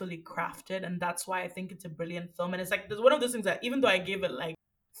thoughtfully crafted, and that's why I think it's a brilliant film. And it's like there's one of those things that even though I gave it like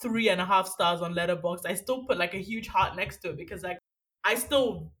 3.5 stars on Letterboxd, I still put like a huge heart next to it because like I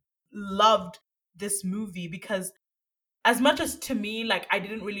still loved this movie because as much as to me like I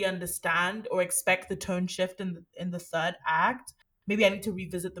didn't really understand or expect the tone shift in the third act, maybe I need to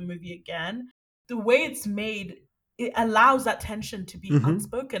revisit the movie again. The way it's made, it allows that tension to be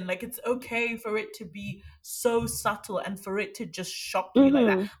unspoken. Like it's okay for it to be so subtle and for it to just shock you like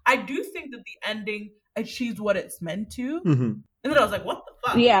that. I do think that the ending achieves what it's meant to. And then I was like, what the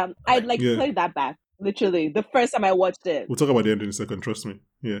fuck? Yeah, I'd like play that back. Literally, the first time I watched it. We'll talk about the end in a second, trust me.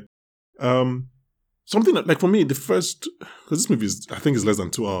 Yeah. Something that, like for me, the first, because this movie is, I think is less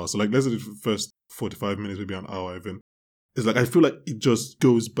than 2 hours. So like let's say the first 45 minutes, maybe an hour even. It's like, I feel like it just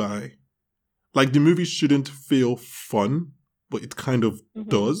goes by. Like the movie shouldn't feel fun, but it kind of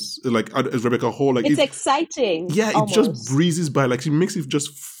does. Like as Rebecca Hall, like it's exciting. Yeah, almost. It just breezes by. Like she makes it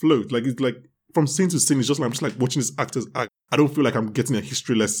just float. Like it's like from scene to scene, it's just like I'm just like watching this actors act. I don't feel like I'm getting a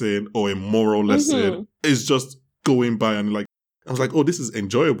history lesson or a moral lesson. It's just going by and like I was like, oh, this is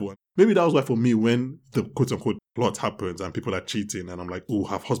enjoyable. Maybe that was why for me when the quote unquote plot happens and people are cheating and I'm like, oh,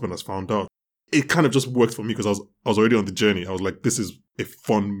 her husband has found out. It kind of just worked for me because I was already on the journey. I was like, this is a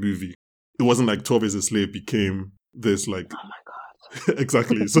fun movie. It wasn't like 12 Years a Slave became this like, oh my God.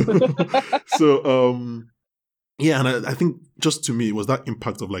 Exactly. Yeah, and I think just to me, it was that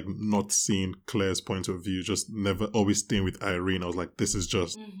impact of like not seeing Claire's point of view, just never always staying with Irene. I was like, this is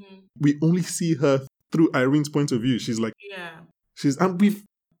just, we only see her through Irene's point of view. She's like,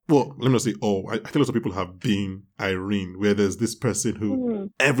 well, let me not say, I think lots of people have been Irene, where there's this person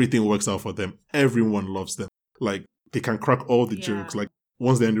who everything works out for them. Everyone loves them. Like, they can crack all the jokes. Like,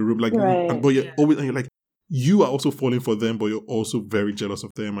 once they're in the room, like, but you're always, and you're like, you are also falling for them, but you're also very jealous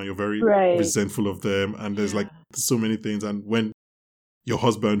of them and you're very resentful of them. And there's like so many things. And when your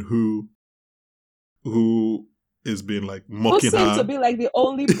husband who is being like mocking her. Who seemed to be like the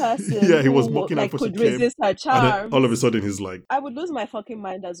only person he was mocking her like for could she resist her charm. And then all of a sudden he's like... I would lose my fucking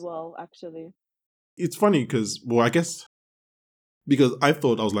mind as well, actually. It's funny because, well, I guess... Because I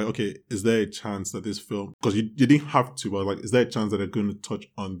was like, okay, is there a chance that this film... Because you didn't have to, but like, is there a chance that they're going to touch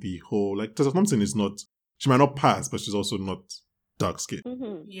on the whole... Like, Tessa Thompson is not... She might not pass, but she's also not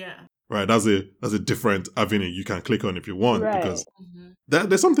dark-skinned. Yeah. Right, that's a different avenue you can click on if you want, because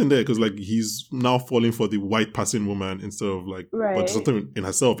there's something there, because like he's now falling for the white passing woman instead of like, but something in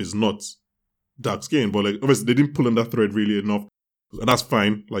herself is not dark skin, but like obviously they didn't pull on that thread really enough, and that's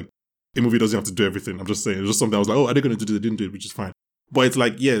fine. Like a movie doesn't have to do everything. I'm just saying, it's just something I was like, oh, are they going to do? They didn't do it, which is fine. But it's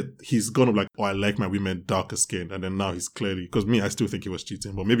like, yeah, he's gone up like, oh, I like my women darker skinned. And then now he's clearly, because me, I still think he was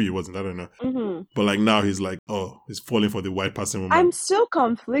cheating, but maybe he wasn't, I don't know. But like now he's like, oh, he's falling for the white passing woman. I'm still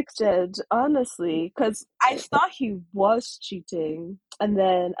conflicted, honestly, because I thought he was cheating. And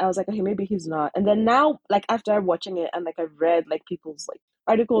then I was like, okay, maybe he's not. And then now, like after watching it and like I read like people's like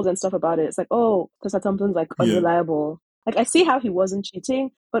articles and stuff about it, it's like, oh, Tessa Thompson's like unreliable. Like I see how he wasn't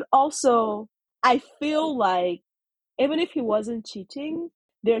cheating, but also I feel like even if he wasn't cheating,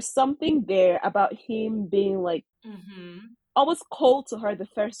 there's something there about him being like almost cold to her the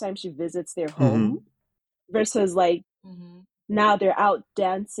first time she visits their home versus like now they're out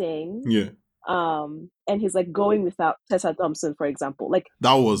dancing. Yeah. And he's like going without Tessa Thompson, for example. Like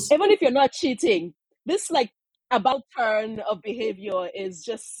that was, even if you're not cheating, this like about turn of behavior is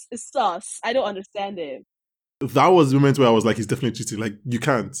just sus. I don't understand it. That was the moment where I was like, he's definitely cheating. Like you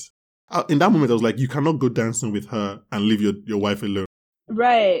can't. In that moment, I was like, you cannot go dancing with her and leave your wife alone.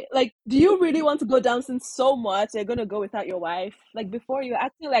 Right. Like, do you really want to go dancing so much you're going to go without your wife? Like, before you're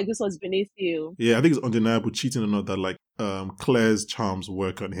acting like this was beneath you. Yeah, I think it's undeniable, cheating or not, that like Claire's charms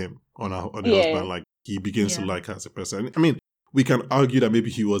work on him, on her husband. Like, he begins to like her as a person. I mean, we can argue that maybe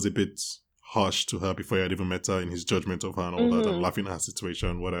he was a bit harsh to her before he had even met her in his judgment of her and all that, and laughing at her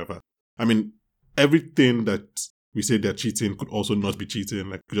situation, whatever. I mean, everything that we say they're cheating could also not be cheating.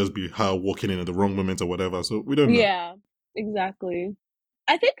 Like, could just be her walking in at the wrong moment or whatever. So we don't know. Yeah, exactly.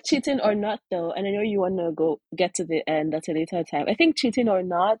 I think cheating or not, though, and I know you want to get to the end at a later time. I think cheating or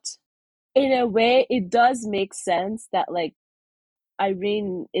not, in a way, it does make sense that like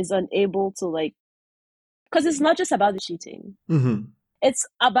Irene is unable to like, because it's not just about the cheating. It's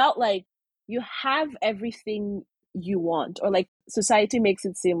about like you have everything you want, or like society makes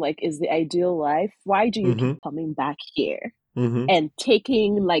it seem like is the ideal life. Why do you keep coming back here and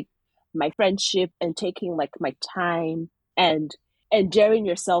taking like my friendship and taking like my time and endearing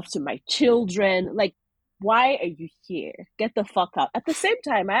yourself to my children? Like, why are you here? Get the fuck out. At the same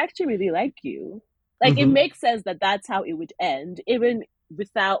time, I actually really like you. Like, it makes sense that that's how it would end, even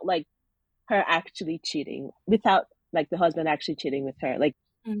without like her actually cheating without like the husband actually cheating with her. Like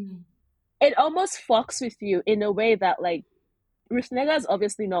Mm. it almost fucks with you in a way that like Ruth Negga is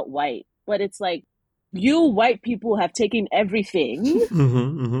obviously not white, but it's like you white people have taken everything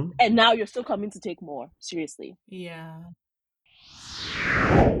and now you're still coming to take more. Seriously. Yeah.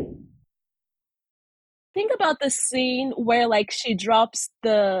 Think about the scene where like she drops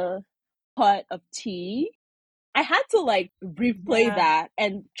the pot of tea. I had to like replay Yeah. that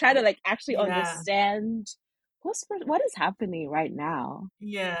and try to like actually Yeah. understand what is happening right now.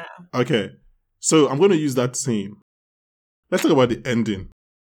 Yeah. Okay, so I'm going to use that scene. Let's talk about the ending.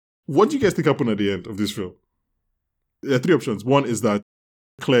 What do you guys think happened at the end of this film? There are three options. One is that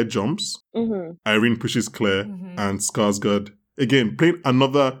Claire jumps, Mm-hmm. Irene pushes Claire, Mhm. and Skarsgård, again, playing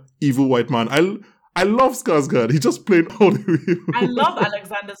another evil white man. I love Skarsgård. He just played all the evil. I love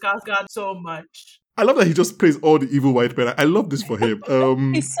Alexander Skarsgård so much. I love that he just plays all the evil white men. I love this for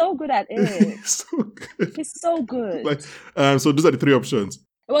him. He's so good at it. he's so good. He's so good. Like, so those are the three options.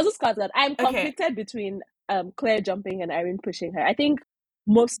 It wasn't Scotland. I'm Okay. conflicted between Claire jumping and Irene pushing her. I think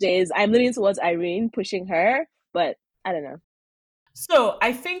most days I'm leaning towards Irene pushing her, but I don't know. So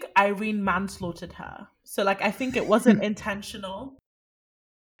I think Irene manslaughtered her. So like I think it wasn't intentional.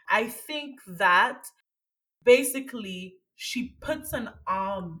 I think that basically she puts an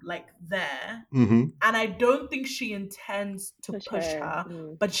arm like there, Mm-hmm. and I don't think she intends to push her,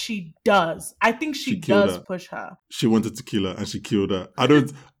 Mm. but she does. I think she killed does her. push her. She wanted to kill her and she killed her.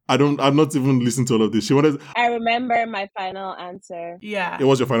 I'm not even listening to all of this. She wanted. I remember my final answer. Yeah. It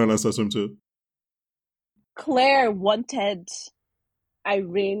was your final answer, Swim too. Claire wanted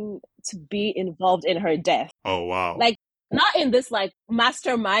Irene to be involved in her death. Oh wow. Like, not in this like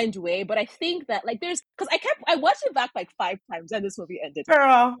mastermind way, but I think that like there's because I watched it back like 5 times when this movie ended.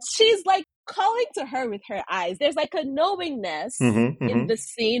 Girl. She's like calling to her with her eyes. There's like a knowingness in the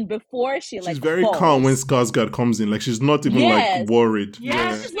scene before she like she's very falls. calm when Skarsgård comes in. Like she's not even Yes. like worried.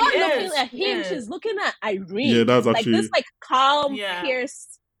 Yes. She's not She looking is. at She him, is. she's looking at Irene. Yeah, that's like actually this like calm, Yeah.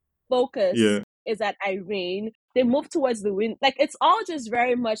 pierced focus Yeah. is at Irene. They move towards the wind. Like it's all just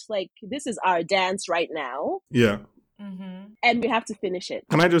very much like this is our dance right now. Yeah. Mm-hmm. And we have to finish it.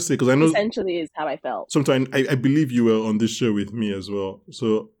 Can I just say, because I know Essentially is how I felt. sometimes I believe you were on this show with me as well.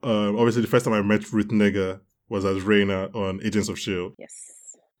 So obviously the first time I met Ruth Negga was as Reyna on Agents of S.H.I.E.L.D. Yes.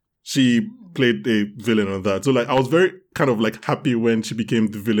 She played a villain on that. So like I was very kind of like happy when she became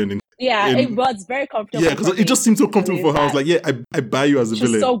the villain. It was very comfortable. Yeah, because it just seemed so comfortable for her. I was like, yeah, I buy you as a she's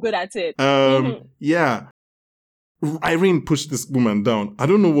villain. so good at it. Yeah. Irene pushed this woman down. I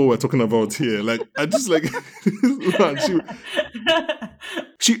don't know what we're talking about here. Like, I just like,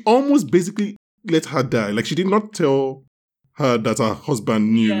 she almost basically let her die. Like, she did not tell her that her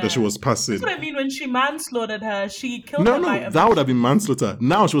husband knew that she was passing. That's what I mean. When she manslaughtered her, she killed No, her by that would have been manslaughter.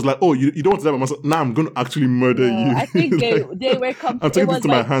 Now she was like, oh, you don't want to die by manslaughter. Now I'm going to actually murder you. I think they were I'm taking this to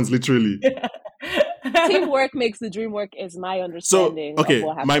my hands, literally. Teamwork makes the dream work is my So, understanding okay, of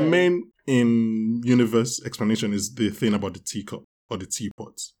what happened. my main in-universe explanation is the thing about the teacup or the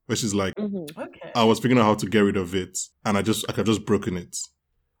teapot, where she's like, Okay. I was figuring out how to get rid of it, and I could have just broken it.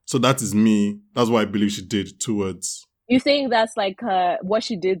 So that is me. That's what I believe she did towards. You think that's like what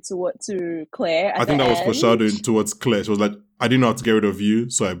she did to Claire? I think that was foreshadowing towards Claire. She was like, I didn't know how to get rid of you,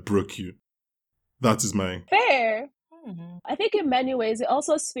 so I broke you. That is my... Fair. I think in many ways it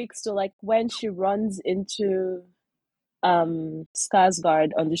also speaks to like when she runs into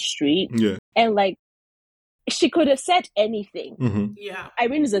Skarsgård on the street. Yeah. And like she could have said anything. Mm-hmm. Yeah.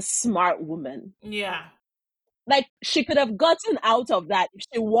 Irene is a smart woman. Yeah. Like she could have gotten out of that if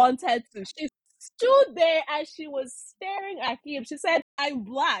she wanted to. She stood there as she was staring at him. She said, I'm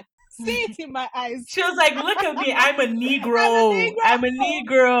black. See it in my eyes. She was like, look at me, I'm a Negro. I'm a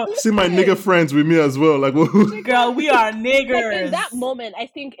Negro. See my nigger friends with me as well. Like, girl, we are niggers. Like in that moment, I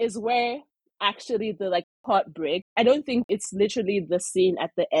think is where actually the like pot break. I don't think it's literally the scene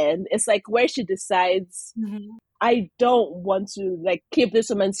at the end. It's like where she decides, I don't want to like keep this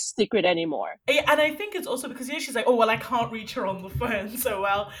woman's secret anymore. And I think it's also because she's like, oh well, I can't reach her on the phone so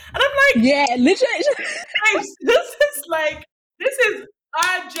well, and I'm like, yeah, literally. This is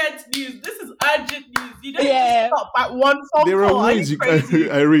urgent news. This is urgent news. You don't Yeah. just stop at one phone there call. are Are ways you you crazy?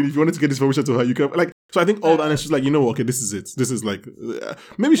 can, Irene, if you wanted to get this information to her, you can, like, so I think all that, and she's like, you know what, okay, this is it. This is like,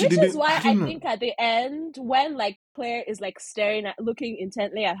 maybe she Which didn't. is why I don't know. think at the end, when like Claire is like looking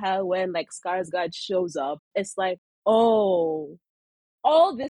intently at her when like Skarsgård shows up, it's like, oh,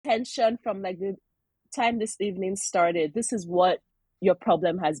 all this tension from like the time this evening started, this is what your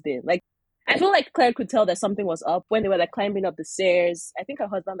problem has been. Like, I feel like Claire could tell that something was up when they were like climbing up the stairs. I think her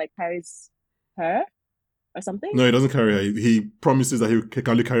husband like carries her. or something. No, he doesn't carry her. He promises that he can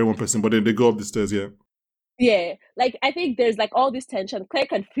only carry one person, but then they go up the stairs, yeah. Yeah, like I think there's like all this tension. Claire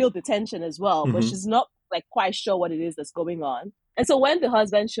can feel the tension as well, but she's not like quite sure what it is that's going on. And so when the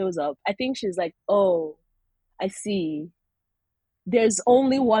husband shows up, I think she's like, oh, I see. There's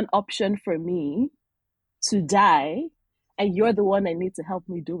only one option for me, to die, and you're the one that needs to help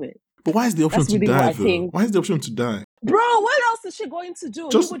me do it. But why is the option That's to really what die, I though? think. Why is the option to die? Bro, what else is she going to do?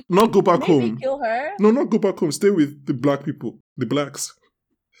 Just He would not go back maybe home. kill her. No, not go back home. Stay with the black people, the blacks.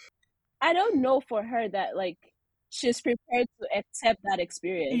 I don't know for her that like she's prepared to accept that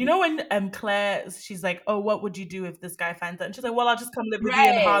experience. You know when Claire, she's like, oh, what would you do if this guy finds out? And she's like, well, I'll just come live with you in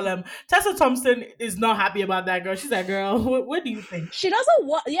Right. Harlem. Tessa Thompson is not happy about that, girl. She's like, girl, what do you think? She doesn't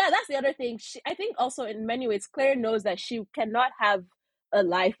want. Yeah, that's the other thing. I think also in many ways, Claire knows that she cannot have a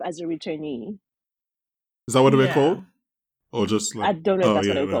life as a returnee. Is that what they were Yeah. called? Or just like I don't know if that's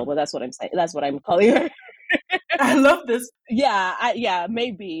what they're called, but that's what I'm saying. That's what I'm calling her. I love this. Yeah,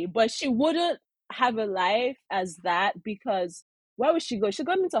 maybe, but she wouldn't have a life as that because where would she go? She's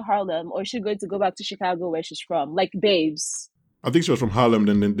going into Harlem, or she's going to go back to Chicago where she's from, like Babes. I think she was from Harlem,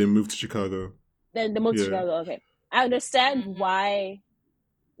 then they moved to Chicago. Then they moved to Yeah. Chicago. Okay, I understand why,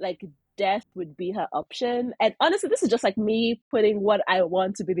 like, death would be her option. And honestly, this is just like me putting what I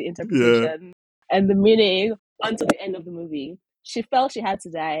want to be the interpretation and the meaning onto the end of the movie. She felt she had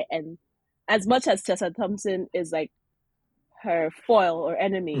to die, and as much as Tessa Thompson is like her foil or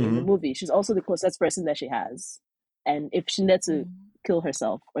enemy in the movie, she's also the closest person that she has. And if she needed to kill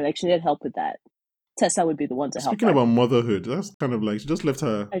herself, or like she needed help with that, Tessa would be the one to help Speaking her. about motherhood, that's kind of like she just left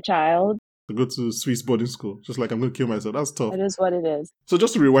her child. to go to Swiss boarding school. Just like, I'm going to kill myself. That's tough. It is what it is. So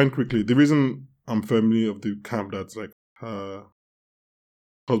just to rewind quickly, the reason I'm firmly of the camp that's like her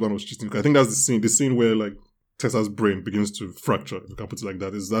husband was cheating, I think that's the scene where like Tessa's brain begins to fracture, if you can put it like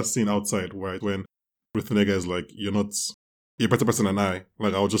that, is that scene outside, right? When Ruth Negga is like, you're a better person than I.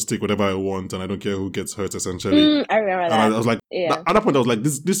 Like, I'll just take whatever I want and I don't care who gets hurt, essentially. I remember that. And I was like, at that point, I was like,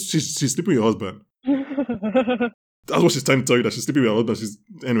 she's sleeping with your husband. That's what she's trying to tell you, that she's sleeping with her husband.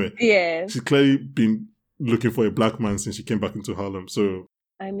 Anyway. Yeah. She's clearly been looking for a black man since she came back into Harlem. So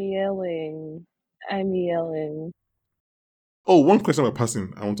I'm yelling. Oh, one question about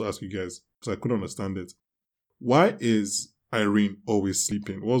passing I want to ask you guys, because I couldn't understand it. Why is Irene always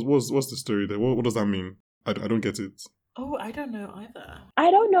sleeping? What's the story there? What does that mean? I don't get it. Oh, I don't know either.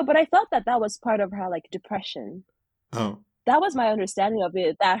 I don't know, but I thought that was part of her like depression. Oh. That was my understanding of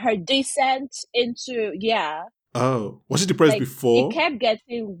it. That her descent into Oh, was she depressed before? It kept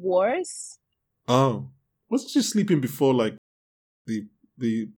getting worse. Oh, wasn't she sleeping before like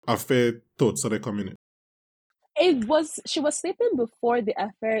the affair thoughts started coming in? She was sleeping before the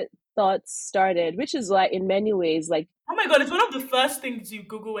affair thoughts started, which is why in many ways like, oh my god, it's one of the first things you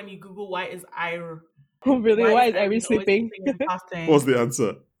Google when you Google why is Irene. Oh really? Why is Irene sleeping? What's the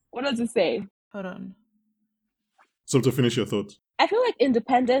answer? What does it say? Hold on. So to finish your thoughts. I feel like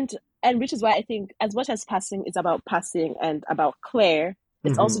independent, and which is why I think as much as passing is about passing and about Claire,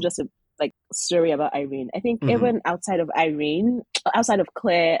 it's also just a like story about Irene. I think even outside of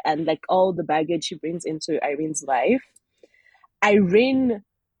Claire and like all the baggage she brings into Irene's life, Irene,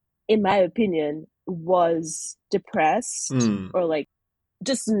 in my opinion, was depressed or like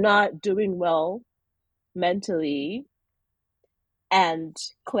just not doing well mentally. And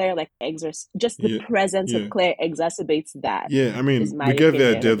Claire like the presence of Claire exacerbates that. Yeah, I mean, we get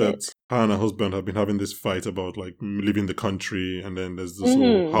the idea that her and her husband have been having this fight about like leaving the country, and then there's this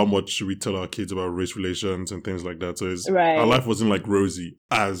whole, how much should we tell our kids about race relations and things like that. So our life wasn't like rosy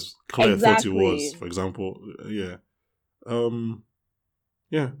as Claire thought it was, for example. Yeah.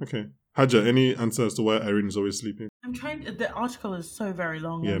 Yeah, okay. Haja, any answer as to why Irene is always sleeping? The article is so very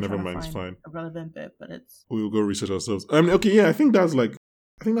long. Yeah, never mind, it's fine. A relevant bit, but it's... We'll go research ourselves. Okay, yeah, I think that's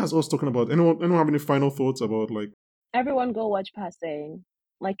us talking about... Anyone have any final thoughts about like... Everyone go watch Passing.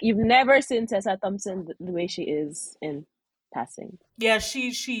 Like, you've never seen Tessa Thompson the way she is in Passing. Yeah,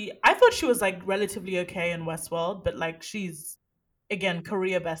 I thought she was like relatively okay in Westworld, but like she's, again,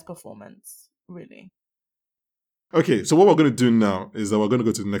 career best performance, really. Okay, so what we're going to do now is that we're going to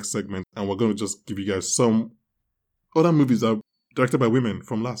go to the next segment and we're going to just give you guys some other movies that are directed by women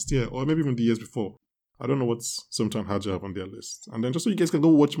from last year or maybe even the years before. I don't know what Sometimes Haja have on their list. And then just so you guys can go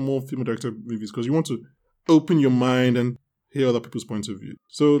watch more female-directed movies because you want to open your mind and hear other people's points of view.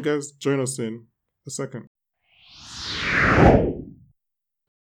 So guys, join us in a second.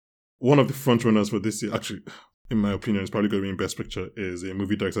 One of the frontrunners for this year, actually, in my opinion, is probably going to be in Best Picture, is a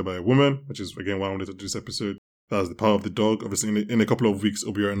movie directed by a woman, which is, again, why I wanted to do this episode. That's The Power of the Dog. Obviously, in a couple of weeks,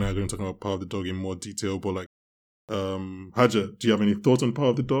 Obiora and I are going to talk about Power of the Dog in more detail, but like, Haja, do you have any thoughts on Power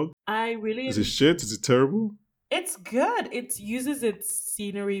of the Dog? I really Is it shit? Is it terrible? It's good. It uses its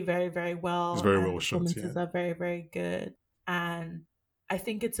scenery very, very well. It's very and well shot, performances yeah. are very, very good. And I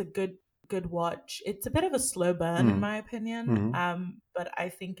think it's a good watch. It's a bit of a slow burn in my opinion. But I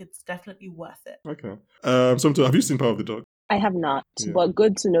think it's definitely worth it. Okay. Somto, have you seen Power of the Dog? I have not, Yeah. but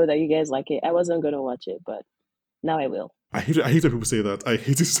good to know that you guys like it. I wasn't going to watch it, but now I will. I hate when people say that. I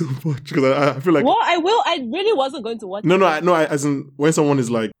hate it so much because I feel like Well, I will. I really wasn't going to watch it. As in when someone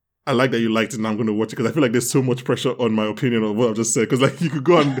is like, I like that you liked it and I'm going to watch it, because I feel like there's so much pressure on my opinion of what I've just said, because like you could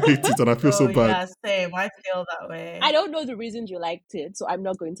go and hate it and I feel so bad. Yeah, same. I feel that way. I don't know the reasons you liked it, so I'm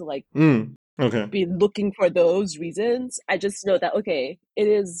not going to like Okay. be looking for those reasons. I just know that, okay, it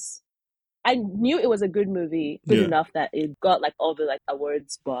is. I knew it was a good movie, good Yeah. enough that it got like all the like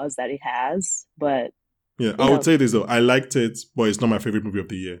awards buzz that it has, but Yeah, I would say this though. I liked it, but it's not my favorite movie of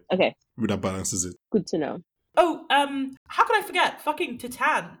the year. okay, But that balances it. good to know. Oh, how could I forget? Fucking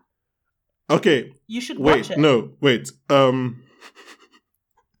Titan. Okay. You should watch it. Wait.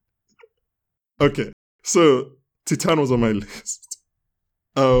 Okay. So Titan was on my list.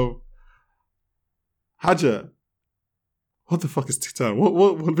 Haja, what the fuck is Titan?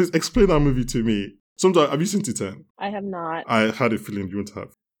 What please explain that movie to me. Sometimes, have you seen Titan? I have not. I had a feeling you wouldn't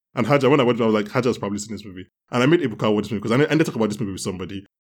have. And Haja, when I watched it, I was like, Haja's probably seen this movie. And I made Ebuka watch this movie because I need to talk about this movie with somebody.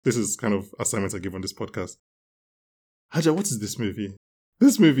 This is kind of assignment I give on this podcast. Haja, what is this movie?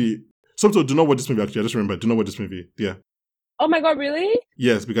 This movie. Sometimes do not watch this movie, actually. I just remember. Do not watch this movie. Yeah. Oh my god, really?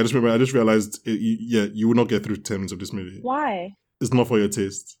 Yes, because I just realized, you will not get through 10 minutes of this movie. Why? It's not for your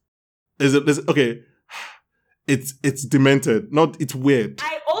taste. Okay. It's demented. It's weird.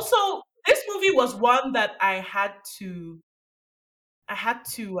 This movie was one that I had to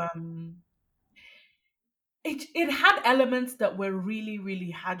it had elements that were really,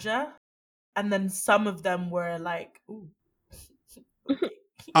 really Haja, and then some of them were like, ooh.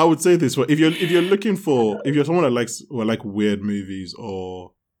 I would say this way: if you're looking for, if you're someone that likes weird movies,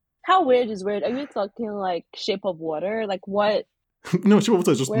 or how weird is weird? Are you talking like Shape of Water? Like what? No, Shape of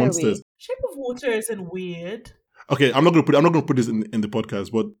Water is just Where monsters. Shape of Water isn't weird. Okay, I'm not gonna put this in the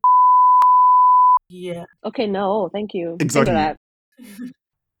podcast, but yeah. Okay, no, thank you. Exactly. Thank you for that.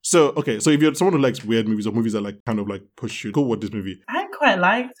 So if you're someone who likes weird movies or movies that like kind of like push you, go watch this movie. I quite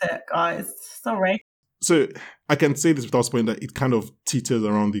liked it, guys. Sorry. So I can say this without spoiling that it kind of teeters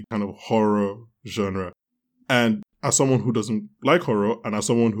around the kind of horror genre. And as someone who doesn't like horror, and as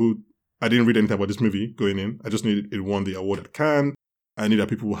someone who I didn't read anything about this movie going in, I just knew it won the award at Cannes. I knew that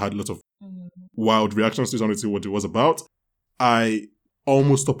people had lots of wild reactions to it, wanted to see what it was about. I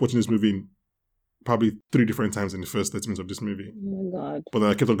almost stopped watching this movie probably 3 different times in the first 30 minutes of this movie. Oh my god. But then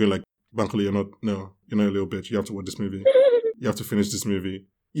I kept on going like, Bankole, you're not a little bitch. You have to watch this movie. You have to finish this movie.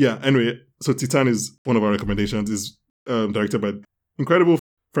 Yeah, anyway, so Titan is one of our recommendations. It's directed by incredible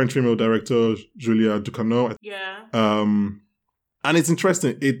French female director Julia Ducournau. Yeah. And it's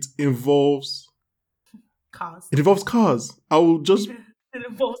interesting. It involves cars. It involves cars. I will just It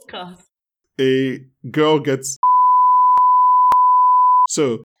involves cars. A girl gets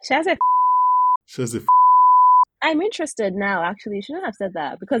so She has a I'm interested now, actually. You shouldn't have said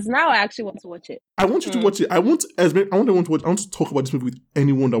that, because now I actually want to watch it. I want you to watch it. I want to talk about this movie with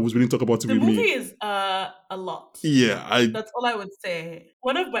anyone that was willing to talk about it with me. The movie is a lot. Yeah, that's all I would say.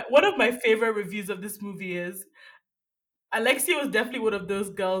 One of my favorite reviews of this movie is Alexia was definitely one of those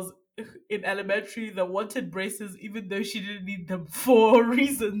girls in elementary that wanted braces even though she didn't need them for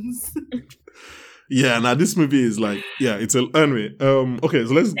reasons. Yeah, now this movie is like, it's anyway. Okay,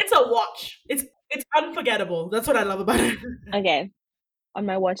 so it's a watch. It's unforgettable. That's what I love about it. Okay. On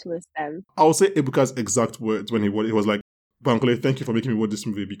my watch list then. I'll say Ebuka's exact words when he was like, Bankole, thank you for making me watch this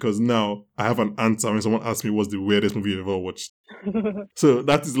movie, because now I have an answer when someone asks me what's the weirdest movie you've ever watched. So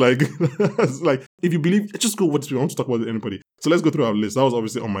that is like, like, if you believe, just go watch this movie. I want to talk about it with anybody. So let's go through our list. That was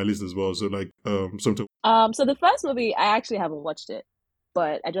obviously on my list as well. So like, so the first movie, I actually haven't watched it,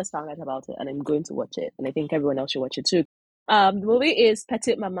 but I just found out about it and I'm going to watch it. And I think everyone else should watch it too. The movie is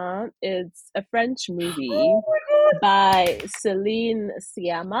Petite Maman. It's a French movie by Céline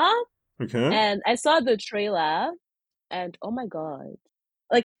Sciamma. Okay. And I saw the trailer and oh my god.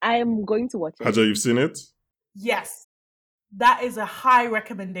 Like, I am going to watch it. Haja, you've seen it? Yes. That is a high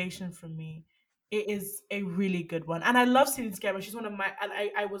recommendation from me. It is a really good one. And I love Céline Sciamma. She's one of my, and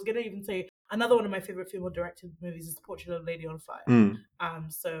I was going to even say another one of my favorite female directed movies is The Portrait of a Lady on Fire.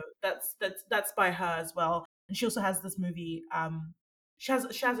 So that's by her as well. And she also has this movie. She has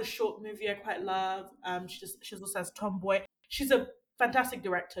a short movie I quite love. She also has Tomboy. She's a fantastic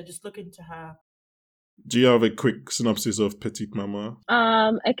director. Just look into her. Do you have a quick synopsis of Petite Maman?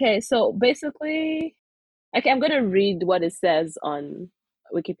 Okay, so basically, Okay, I'm gonna read what it says on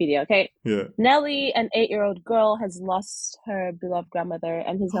Wikipedia. Okay, Yeah. Nellie, an 8-year-old girl, has lost her beloved grandmother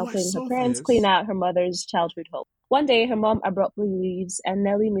and is Oh, I helping her saw parents clean this. out her mother's childhood home. One day, her mom abruptly leaves, and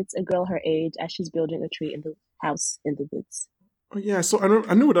Nellie meets a girl her age as she's building a tree in the house in the woods. Oh yeah, so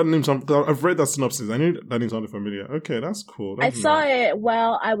I know what that name sounds. I've read that synopsis. I knew that name sounded familiar. Okay, that's cool. I That's saw nice. it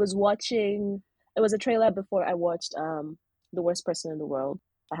while I was watching. It was a trailer before I watched The Worst Person in the World.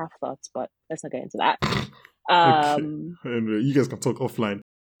 I have thoughts, but let's not get into that. Okay, Um, anyway, you guys can talk offline.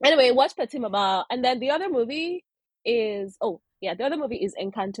 Anyway, watch Petit Mama, and then the other movie is the other movie is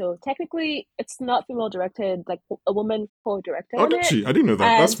Encanto. Technically, it's not female directed, like a woman co-directed Oh, on did it. she? I didn't know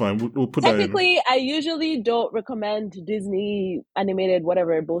that. That's And fine. We'll put that in. technically, I usually don't recommend Disney animated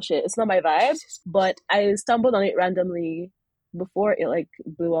whatever bullshit. It's not my vibe, but I stumbled on it randomly before it like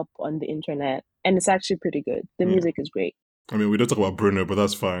blew up on the internet, and it's actually pretty good. The Yeah. music is great. I mean, we don't talk about Bruno, but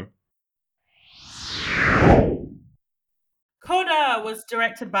that's fine. Coda was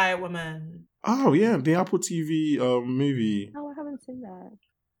directed by a woman. Oh yeah, the Apple TV movie. Oh, I haven't seen that.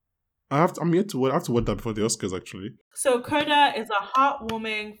 I'm yet to watch. I have to watch that before the Oscars actually. So Coda is a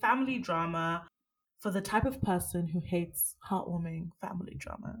heartwarming family drama for the type of person who hates heartwarming family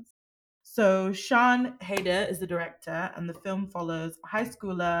dramas. So Sean Hayder is the director, and the film follows high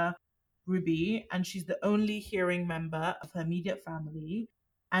schooler Ruby, and she's the only hearing member of her immediate family.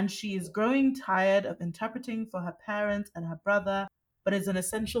 And she is growing tired of interpreting for her parents and her brother, but is an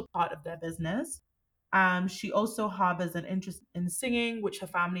essential part of their business. She also harbors an interest in singing, which her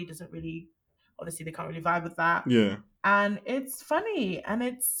family doesn't really, obviously, they can't really vibe with that. Yeah. And it's funny and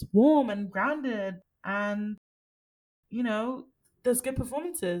it's warm and grounded, and, you know, there's good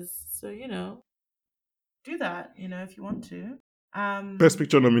performances. So, you know, do that, you know, if you want to. Best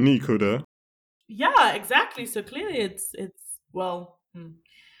Picture nominee, Coda. Yeah, exactly. So clearly it's well,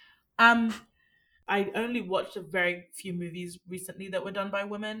 I only watched a very few movies recently that were done by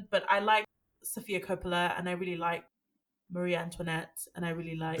women, but I like Sofia Coppola and I really like Marie Antoinette and I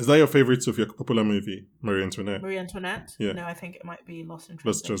really like Is that your favorite Sofia Coppola movie, Marie Antoinette? Marie Antoinette? Yeah. No, I think it might be Lost in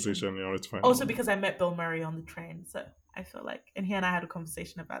Lost Translation. Translation, yeah, it's fine. Also because I met Bill Murray on the train, so I feel like, and he and I had a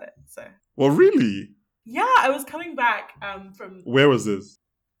conversation about it. So Well, really? yeah, I was coming back from Where was this?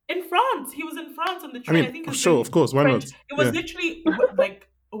 in France. He was in France on the I train. I, mean, think it was sure, doing of course, why French. not? It was Yeah. literally like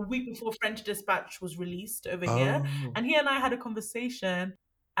a week before French Dispatch was released over here, Oh. and he and I had a conversation.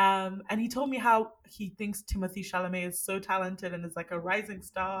 And he told me how he thinks Timothée Chalamet is so talented and is like a rising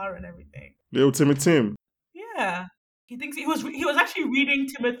star and everything. The ultimate team. Yeah, he thinks he was actually reading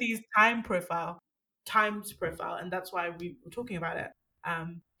Timothy's times profile, and that's why we were talking about it.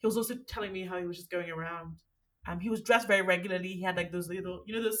 He was also telling me how he was just going around. He was dressed very regularly. He had like those little,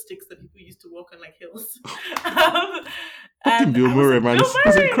 you know, those sticks that people used to walk on like hills. Fucking And Bill I was Murray, like, man. Bill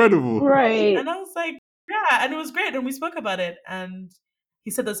It's Murray! incredible. Right. And I was like, yeah, and it was great. And we spoke about it. And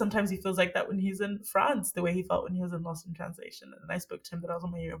he said that sometimes he feels like that when he's in France, the way he felt when he was in Lost in Translation. And I spoke to him that I was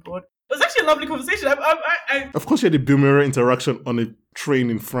on my year abroad. It was actually a lovely conversation. Of course, you had the Bill Murray interaction on a train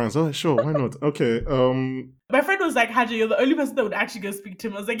in France. Oh, sure, why not? Okay. My friend was like, Haji, you're the only person that would actually go speak to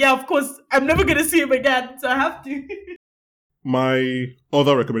him. I was like, yeah, of course. I'm never going to see him again, so I have to. My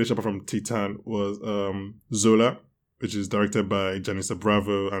other recommendation apart from Titan was Zola, which is directed by Janissa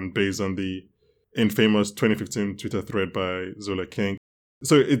Bravo and based on the infamous 2015 Twitter thread by Zola King.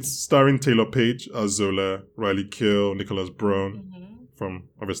 So it's starring Taylor Page as Zola, Riley Keough, Nicholas Brown from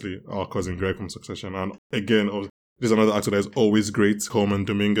obviously our cousin Greg from Succession, and again there's another actor that is always great, Coleman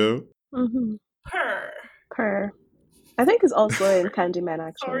Domingo. Mm-hmm. Purr. I think it's also in Candyman,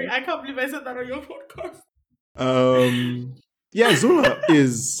 actually. Sorry, I can't believe I said that on your podcast. Yeah, Zola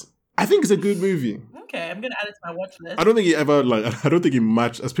is. I think it's a good movie. Okay, I'm gonna add it to my watch list. I don't think it ever I don't think it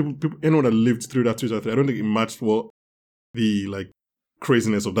matched as people anyone that lived through that Twitter thread. I don't think it matched what the like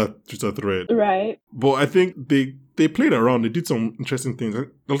craziness of that Twitter thread. Right. But I think they played around. They did some interesting things. A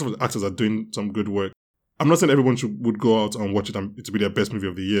lot of the actors are doing some good work. I'm not saying everyone would go out and watch it and it to be their best movie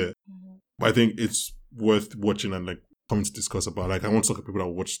of the year. But I think it's worth watching and like coming to discuss about. Like I want to talk to people that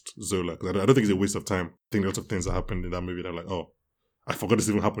watched Zola because I don't think it's a waste of time. I think there's a lot of things that happened in that movie that are like, oh, I forgot this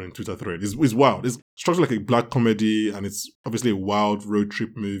even happened in Twitter thread. It's wild. It's structured like a black comedy and it's obviously a wild road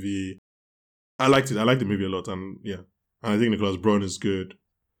trip movie. I liked it. I liked the movie a lot and yeah. And I think Nicholas Brown is good.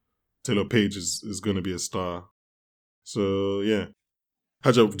 Taylor Page is going to be a star. So yeah.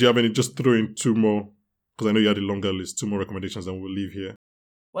 Hajab, do you have any? Just throw in two more because I know you had a longer list. Two more recommendations and we'll leave here.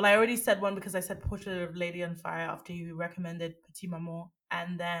 Well, I already said one because I said Portrait of Lady on Fire after you recommended Petit Maman.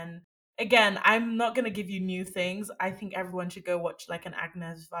 And then, again, I'm not going to give you new things. I think everyone should go watch like an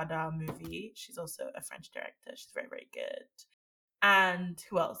Agnès Varda movie. She's also a French director. She's very, very good. And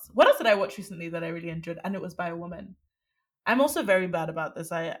who else? What else did I watch recently that I really enjoyed? And it was by a woman. I'm also very bad about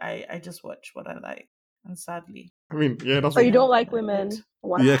this. I just watch what I like, and sadly, I mean, yeah, that's So what. you don't like women?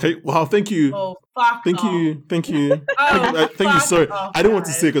 Wow. Yeah, okay. Wow, thank you. oh fuck, Thank off. you. Thank you. Oh, Thank you. fuck Sorry. off, I didn't want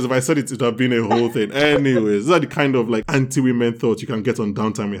to guys. say because if I said it, it would have been a whole thing. Anyways, these are the kind of like anti-women thoughts you can get on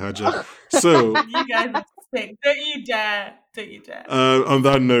Downtime with Haja. So, You guys are sick. Don't you dare. Don't you dare. on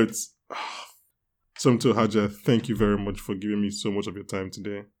that note, Somto Haja, thank you very much for giving me so much of your time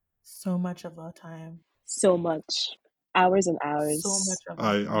today. So much of our time. So much. Hours and hours. So much of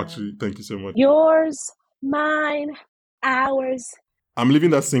our I time. actually thank you so much. Yours, mine, ours. I'm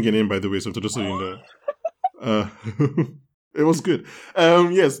leaving that singing in, by the way, Somto, just so you know. It was good.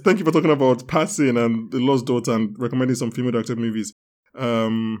 Yes, thank you for talking about Passing and The Lost Daughter and recommending some female-directed movies.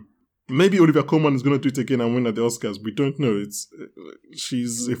 Maybe Olivia Colman is going to do it again and win at the Oscars. We don't know.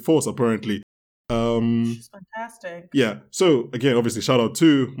 She's a force, apparently. She's fantastic. Yeah. So, again, obviously, shout out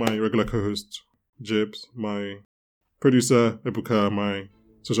to my regular co-host, Jibs, my producer, Ebuka, my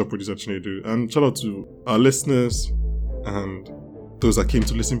social producer, Chinedu, and shout out to our listeners and those that came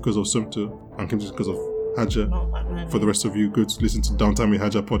to listen because of Somto and came to listen because of Haja. Not that many. For the rest of you, go to listen to Downtime with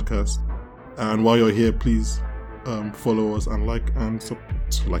Haja podcast. And while you're here, please follow us and like and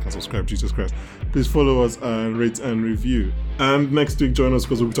subscribe. Jesus Christ! Please follow us and rate and review. And next week, join us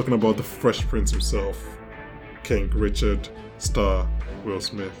because we'll be talking about the Fresh Prince himself, King Richard, star Will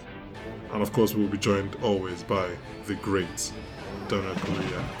Smith, and of course, we'll be joined always by the great Donna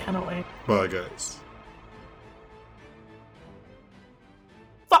Korea. Cannot wait. Bye, guys.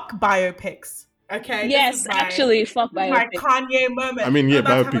 Fuck biopics. Okay. this Yes, is my- actually, fuck this is my biopic. Kanye moment. I mean, yeah, I'm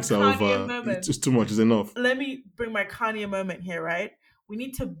about to have a biopics are Kanye over. moment. It's just too much. It's enough. Let me bring my Kanye moment here, right? We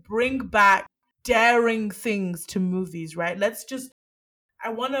need to bring back daring things to movies, right? Let's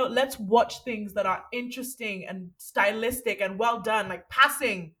watch things that are interesting and stylistic and well done, like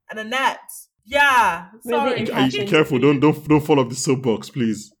Passing and Annette. Yeah, Really sorry. Are you careful? Don't fall off the soapbox,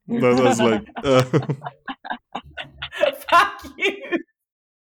 please. That's like. Fuck you.